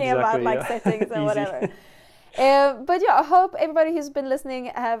talking about like settings and whatever. But yeah, I hope everybody who's been listening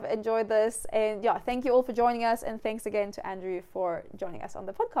have enjoyed this, and yeah, thank you all for joining us, and thanks again to Andrew for joining us on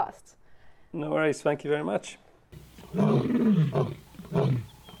the podcast. No worries, thank you very much.